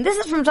the place. And this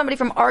is from somebody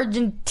from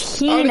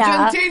Argentina.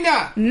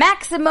 Argentina!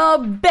 Maximo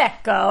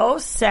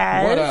Becco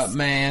says... What up,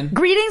 man?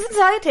 Greetings and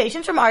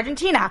salutations from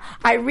Argentina.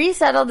 I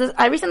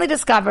recently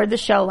discovered the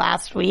show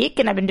last week,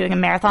 and I've been doing a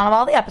marathon of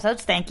all the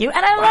episodes. Thank you.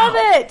 And I love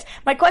it!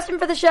 My question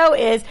for the show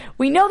is,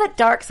 we know that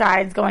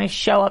Darkseid is going to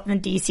show up in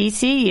the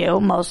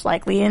DCCU, most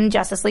likely in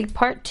Justice League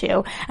Part 2.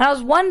 And I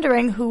was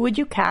wondering, who would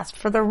you cast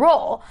for the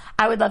role?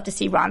 I would love to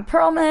see Ron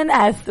Perlman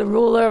as the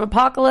ruler of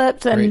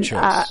Apocalypse. And, Great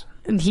choice.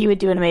 he would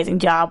do an amazing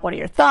job. What are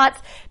your thoughts?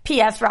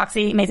 P.S.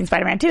 Roxy, Amazing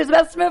Spider-Man 2 is the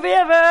best movie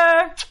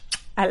ever.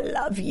 I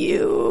love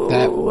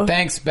you.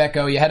 Thanks,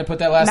 Becco. You had to put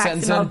that last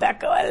sentence Maximo in?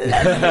 Becco, I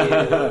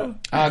love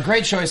you.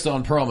 Great choice, though,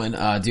 on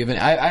Perlman. Do you have any?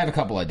 I have a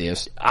couple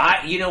ideas.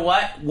 You know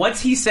what?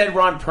 Once he said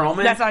Ron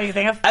Perlman... That's all you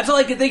think of? That's all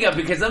I can think of,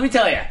 because let me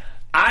tell you,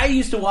 I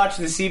used to watch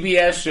the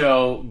CBS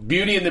show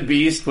Beauty and the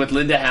Beast with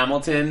Linda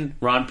Hamilton,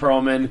 Ron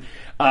Perlman.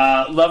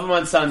 Love him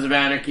on Sons of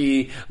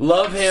Anarchy.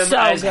 Love him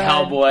as good.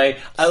 Hellboy.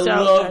 I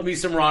love good. me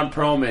some Ron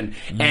Perlman.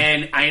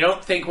 And I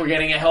don't think we're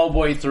getting a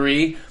Hellboy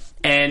 3.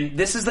 And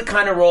this is the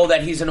kind of role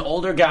that he's an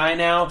older guy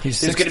now. He's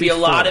There's going to be a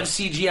lot 64. of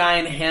CGI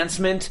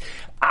enhancement.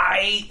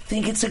 I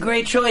think it's a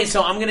great choice,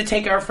 so I'm going to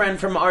take our friend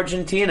from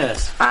Argentina.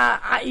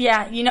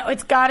 Yeah,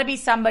 it's got to be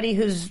somebody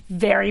who's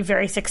very,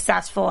 very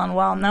successful and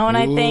well known.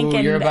 I think.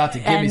 And you're about to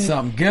give me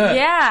something good.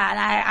 Yeah, and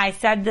I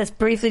said this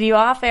briefly to you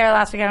off air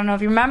last week. I don't know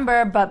if you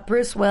remember, but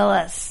Bruce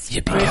Willis.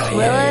 Bruce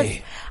Willis,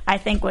 I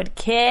think, would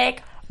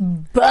kick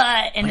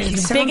butt and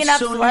is a big enough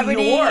so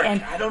celebrity. New York.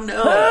 And I don't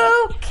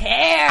know. Who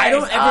cares? I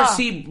don't ever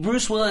see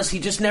Bruce Willis. He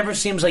just never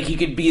seems like he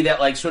could be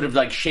that sort of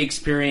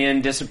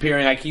Shakespearean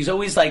disappearing. He's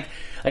always like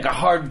a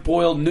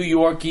hard-boiled New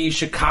Yorkie,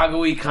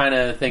 Chicago-y kind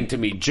of thing to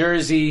me.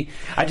 Jersey.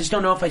 I just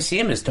don't know if I see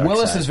him as Darkseid.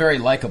 Willis is very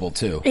likable,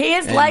 too. He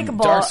is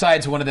likable.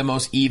 Darkseid's one of the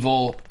most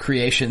evil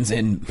creations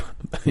in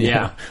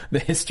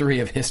the history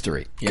of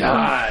history.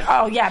 God.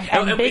 Oh, yeah,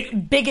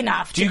 and big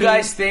enough. Do you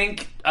guys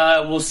think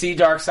we'll see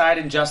Darkseid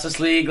in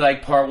Justice League,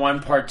 Part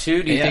 1, Part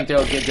 2? Do you think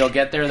they'll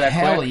get there that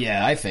quick? Hell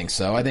yeah, I think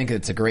so. I think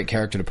it's a great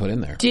character to put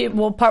in there.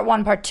 Well, Part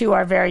 1, Part 2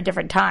 are very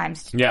different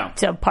times. Yeah.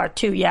 So Part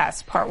 2,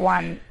 yes. Part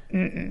 1,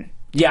 mm-mm.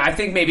 Yeah, I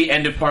think maybe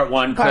end of Part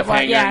 1, Part cliffhanger,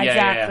 one, yeah,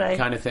 exactly.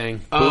 kind of thing.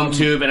 Boom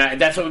tube,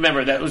 and that's what,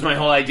 remember, that was my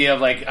whole idea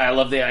of, I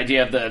love the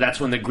idea of that's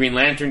when the Green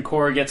Lantern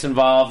Corps gets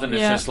involved, and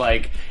it's just,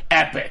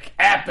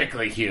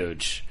 epically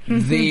huge.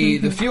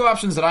 The few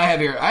options that I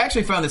have here, I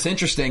actually found this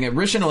interesting.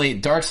 Originally,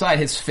 Darkseid,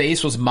 his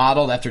face was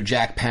modeled after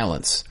Jack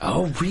Palance.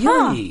 Oh,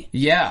 really?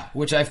 Yeah,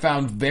 which I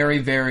found very,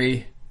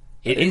 very...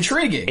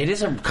 intriguing. It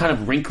is a kind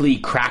of wrinkly,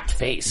 cracked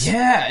face.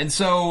 Yeah, and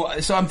so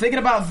I'm thinking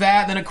about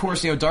that. Then, of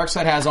course,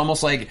 Darkseid has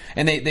almost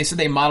and they said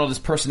they modeled his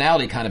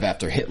personality kind of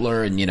after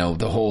Hitler and,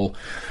 the whole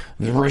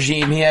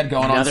regime he had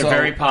going on. Another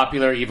very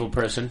popular evil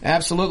person.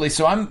 Absolutely.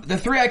 So the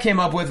three I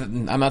came up with,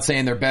 I'm not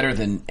saying they're better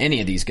than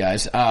any of these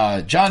guys.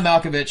 John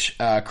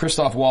Malkovich,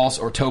 Christoph Waltz,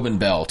 or Tobin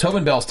Bell.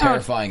 Tobin Bell's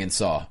terrifying in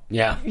Saw.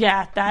 Yeah.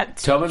 Yeah,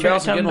 that's Tobin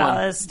Bell's a good one.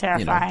 Bell is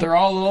terrifying. They're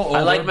all a little older.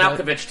 I like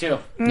Malkovich, too.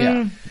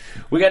 Yeah.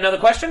 We got another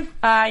question?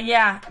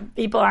 Yeah.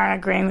 People aren't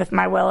agreeing with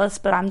my Willis,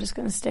 but I'm just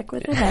going to stick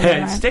with it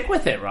anyway. Stick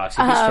with it,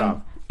 Roxy. Be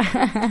strong.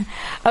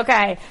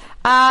 Okay.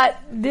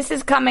 This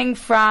is coming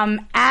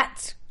from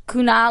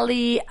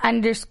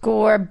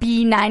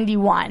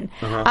 @Kunali_B91.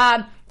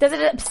 Does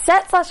it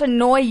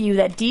upset/annoy you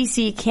that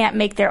DC can't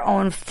make their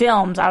own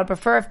films? I would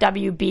prefer if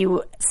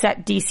WB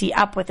set DC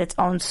up with its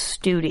own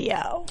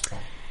studio.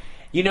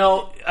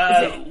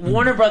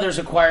 Warner Brothers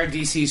acquired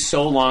DC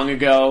so long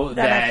ago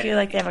that I feel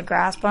like they have a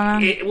grasp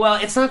on them. Well,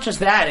 it's not just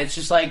that. It's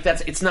just like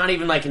it's not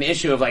even like an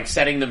issue of like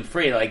setting them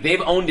free. Like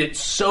they've owned it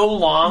so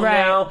long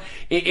now.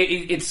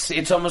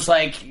 It's almost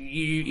like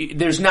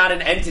there's not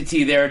an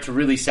entity there to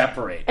really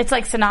separate. It's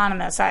like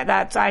synonymous.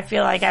 I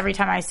feel like every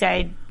time I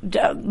say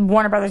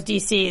Warner Brothers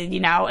DC,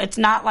 it's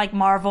not like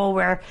Marvel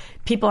where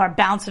people are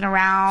bouncing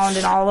around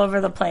and all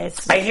over the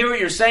place. I hear what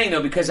you're saying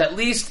though, because at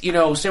least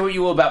say what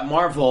you will about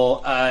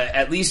Marvel.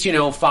 At least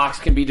Fox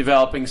can be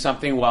developing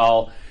something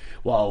while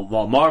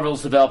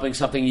Marvel's developing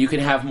something. You can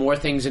have more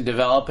things and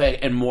develop it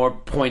and more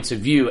points of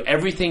view.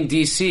 Everything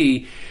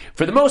DC,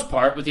 for the most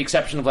part, with the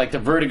exception of like the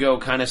Vertigo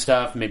kind of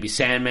stuff, maybe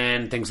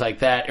Sandman, things like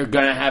that, are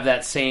going to have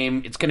that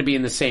same. It's going to be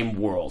in the same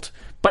world.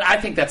 But I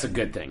think that's a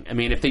good thing. I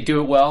mean, if they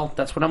do it well,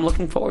 that's what I'm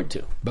looking forward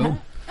to.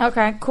 Boom.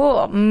 Okay,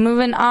 cool.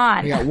 Moving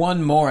on. We got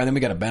one more, and then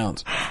we got to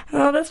bounce.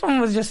 Well, this one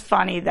was just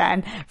funny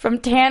then. From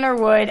Tanner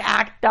Wood,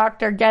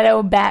 Dr.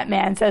 Ghetto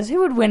Batman says, who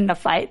would win in a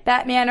fight,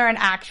 Batman or an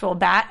actual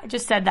bat? I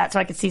just said that so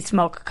I could see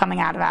smoke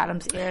coming out of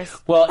Adam's ears.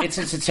 Well, it's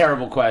a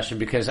terrible question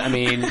because, I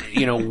mean,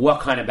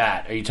 what kind of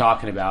bat are you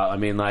talking about? I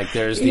mean, like,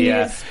 there's the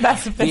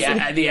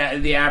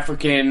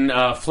African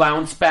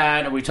flounce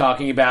bat. Are we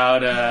talking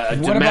about a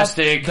what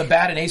domestic? About the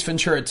bat in Ace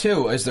Ventura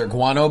 2? Is there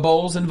guano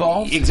bowls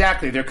involved?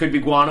 Exactly. There could be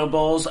guano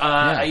bowls.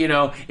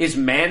 Is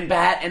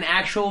Man-Bat an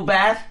actual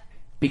bat?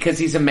 Because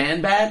he's a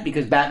man-bat?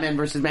 Because Batman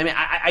versus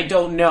Man-Bat? I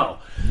don't know.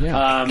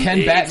 Yeah.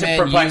 Can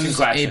Batman use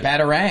a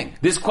Batarang?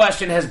 This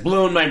question has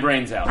blown my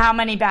brains out. How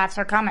many bats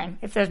are coming?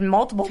 If there's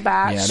multiple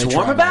bats. Yeah,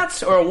 swarm of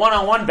bats or a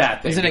one-on-one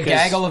bat thing? Is it a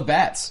gaggle of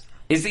bats?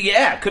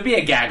 It could be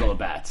a gaggle of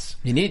bats.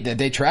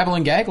 They travel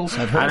in gaggles.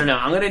 I've heard. I don't know.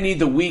 I'm going to need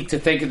the week to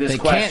think of this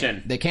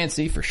question. They can't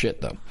see for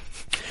shit, though.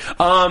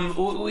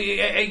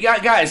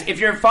 Guys, if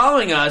you're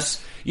following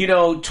us,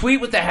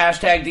 tweet with the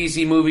hashtag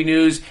DC Movie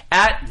News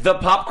at The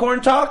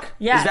Popcorn Talk.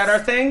 Yes. Is that our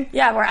thing?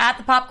 Yeah, we're at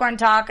The Popcorn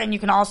Talk, and you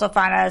can also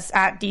find us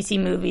at DC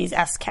Movies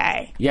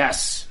SK.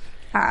 Yes.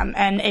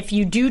 And if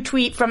you do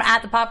tweet from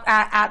at the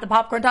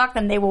Popcorn Talk,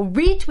 then they will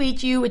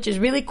retweet you, which is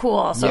really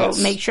cool. So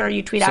make sure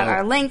you tweet out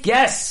our link.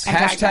 Yes.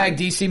 Hashtag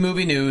DC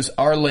Movie News,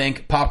 our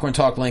link, Popcorn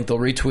Talk link. They'll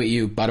retweet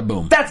you. Bada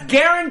boom. That's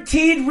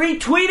guaranteed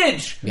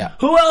retweetage. Yeah.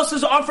 Who else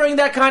is offering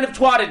that kind of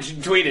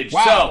tweetage?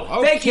 Wow.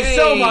 So thank you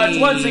so much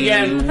once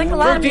again for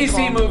DC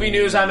people. Movie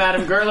News. I'm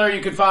Adam Gertler.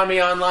 You can find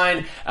me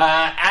online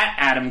at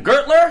Adam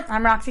Gertler.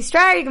 I'm Roxy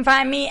Stryer. You can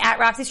find me at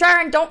Roxy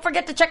Stryer. And don't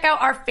forget to check out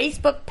our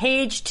Facebook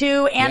page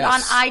too, and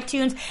on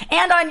iTunes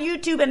and on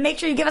YouTube, and make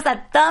sure you give us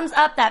that thumbs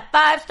up, that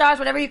 5 stars,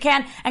 whatever you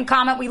can, and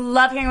comment. We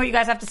love hearing what you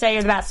guys have to say.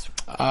 You're the best.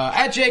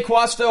 At Jay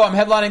Quasto, I'm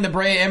headlining the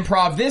Brea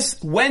Improv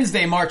this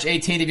Wednesday, March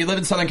 18th. If you live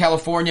in Southern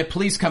California,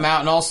 please come out.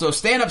 And also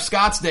Stand Up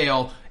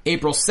Scottsdale,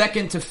 April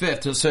 2nd to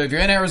 5th. So if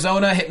you're in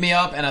Arizona, hit me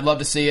up, and I'd love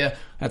to see you.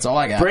 That's all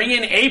I got. Bring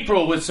in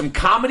April with some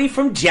comedy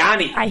from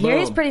Johnny. I hear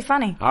he's pretty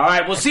funny. All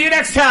right, we'll see you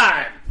next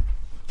time.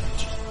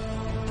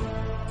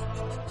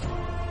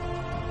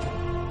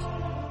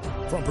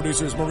 From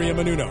producers Maria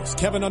Menounos,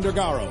 Kevin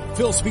Undergaro,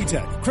 Phil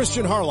Svitek,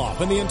 Christian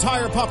Harloff, and the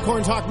entire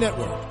Popcorn Talk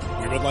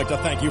Network, we would like to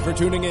thank you for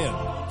tuning in.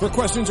 For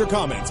questions or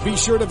comments, be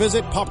sure to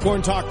visit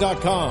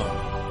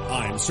popcorntalk.com.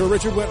 I'm Sir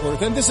Richard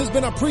Whitworth, and this has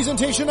been a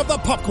presentation of the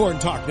Popcorn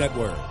Talk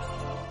Network.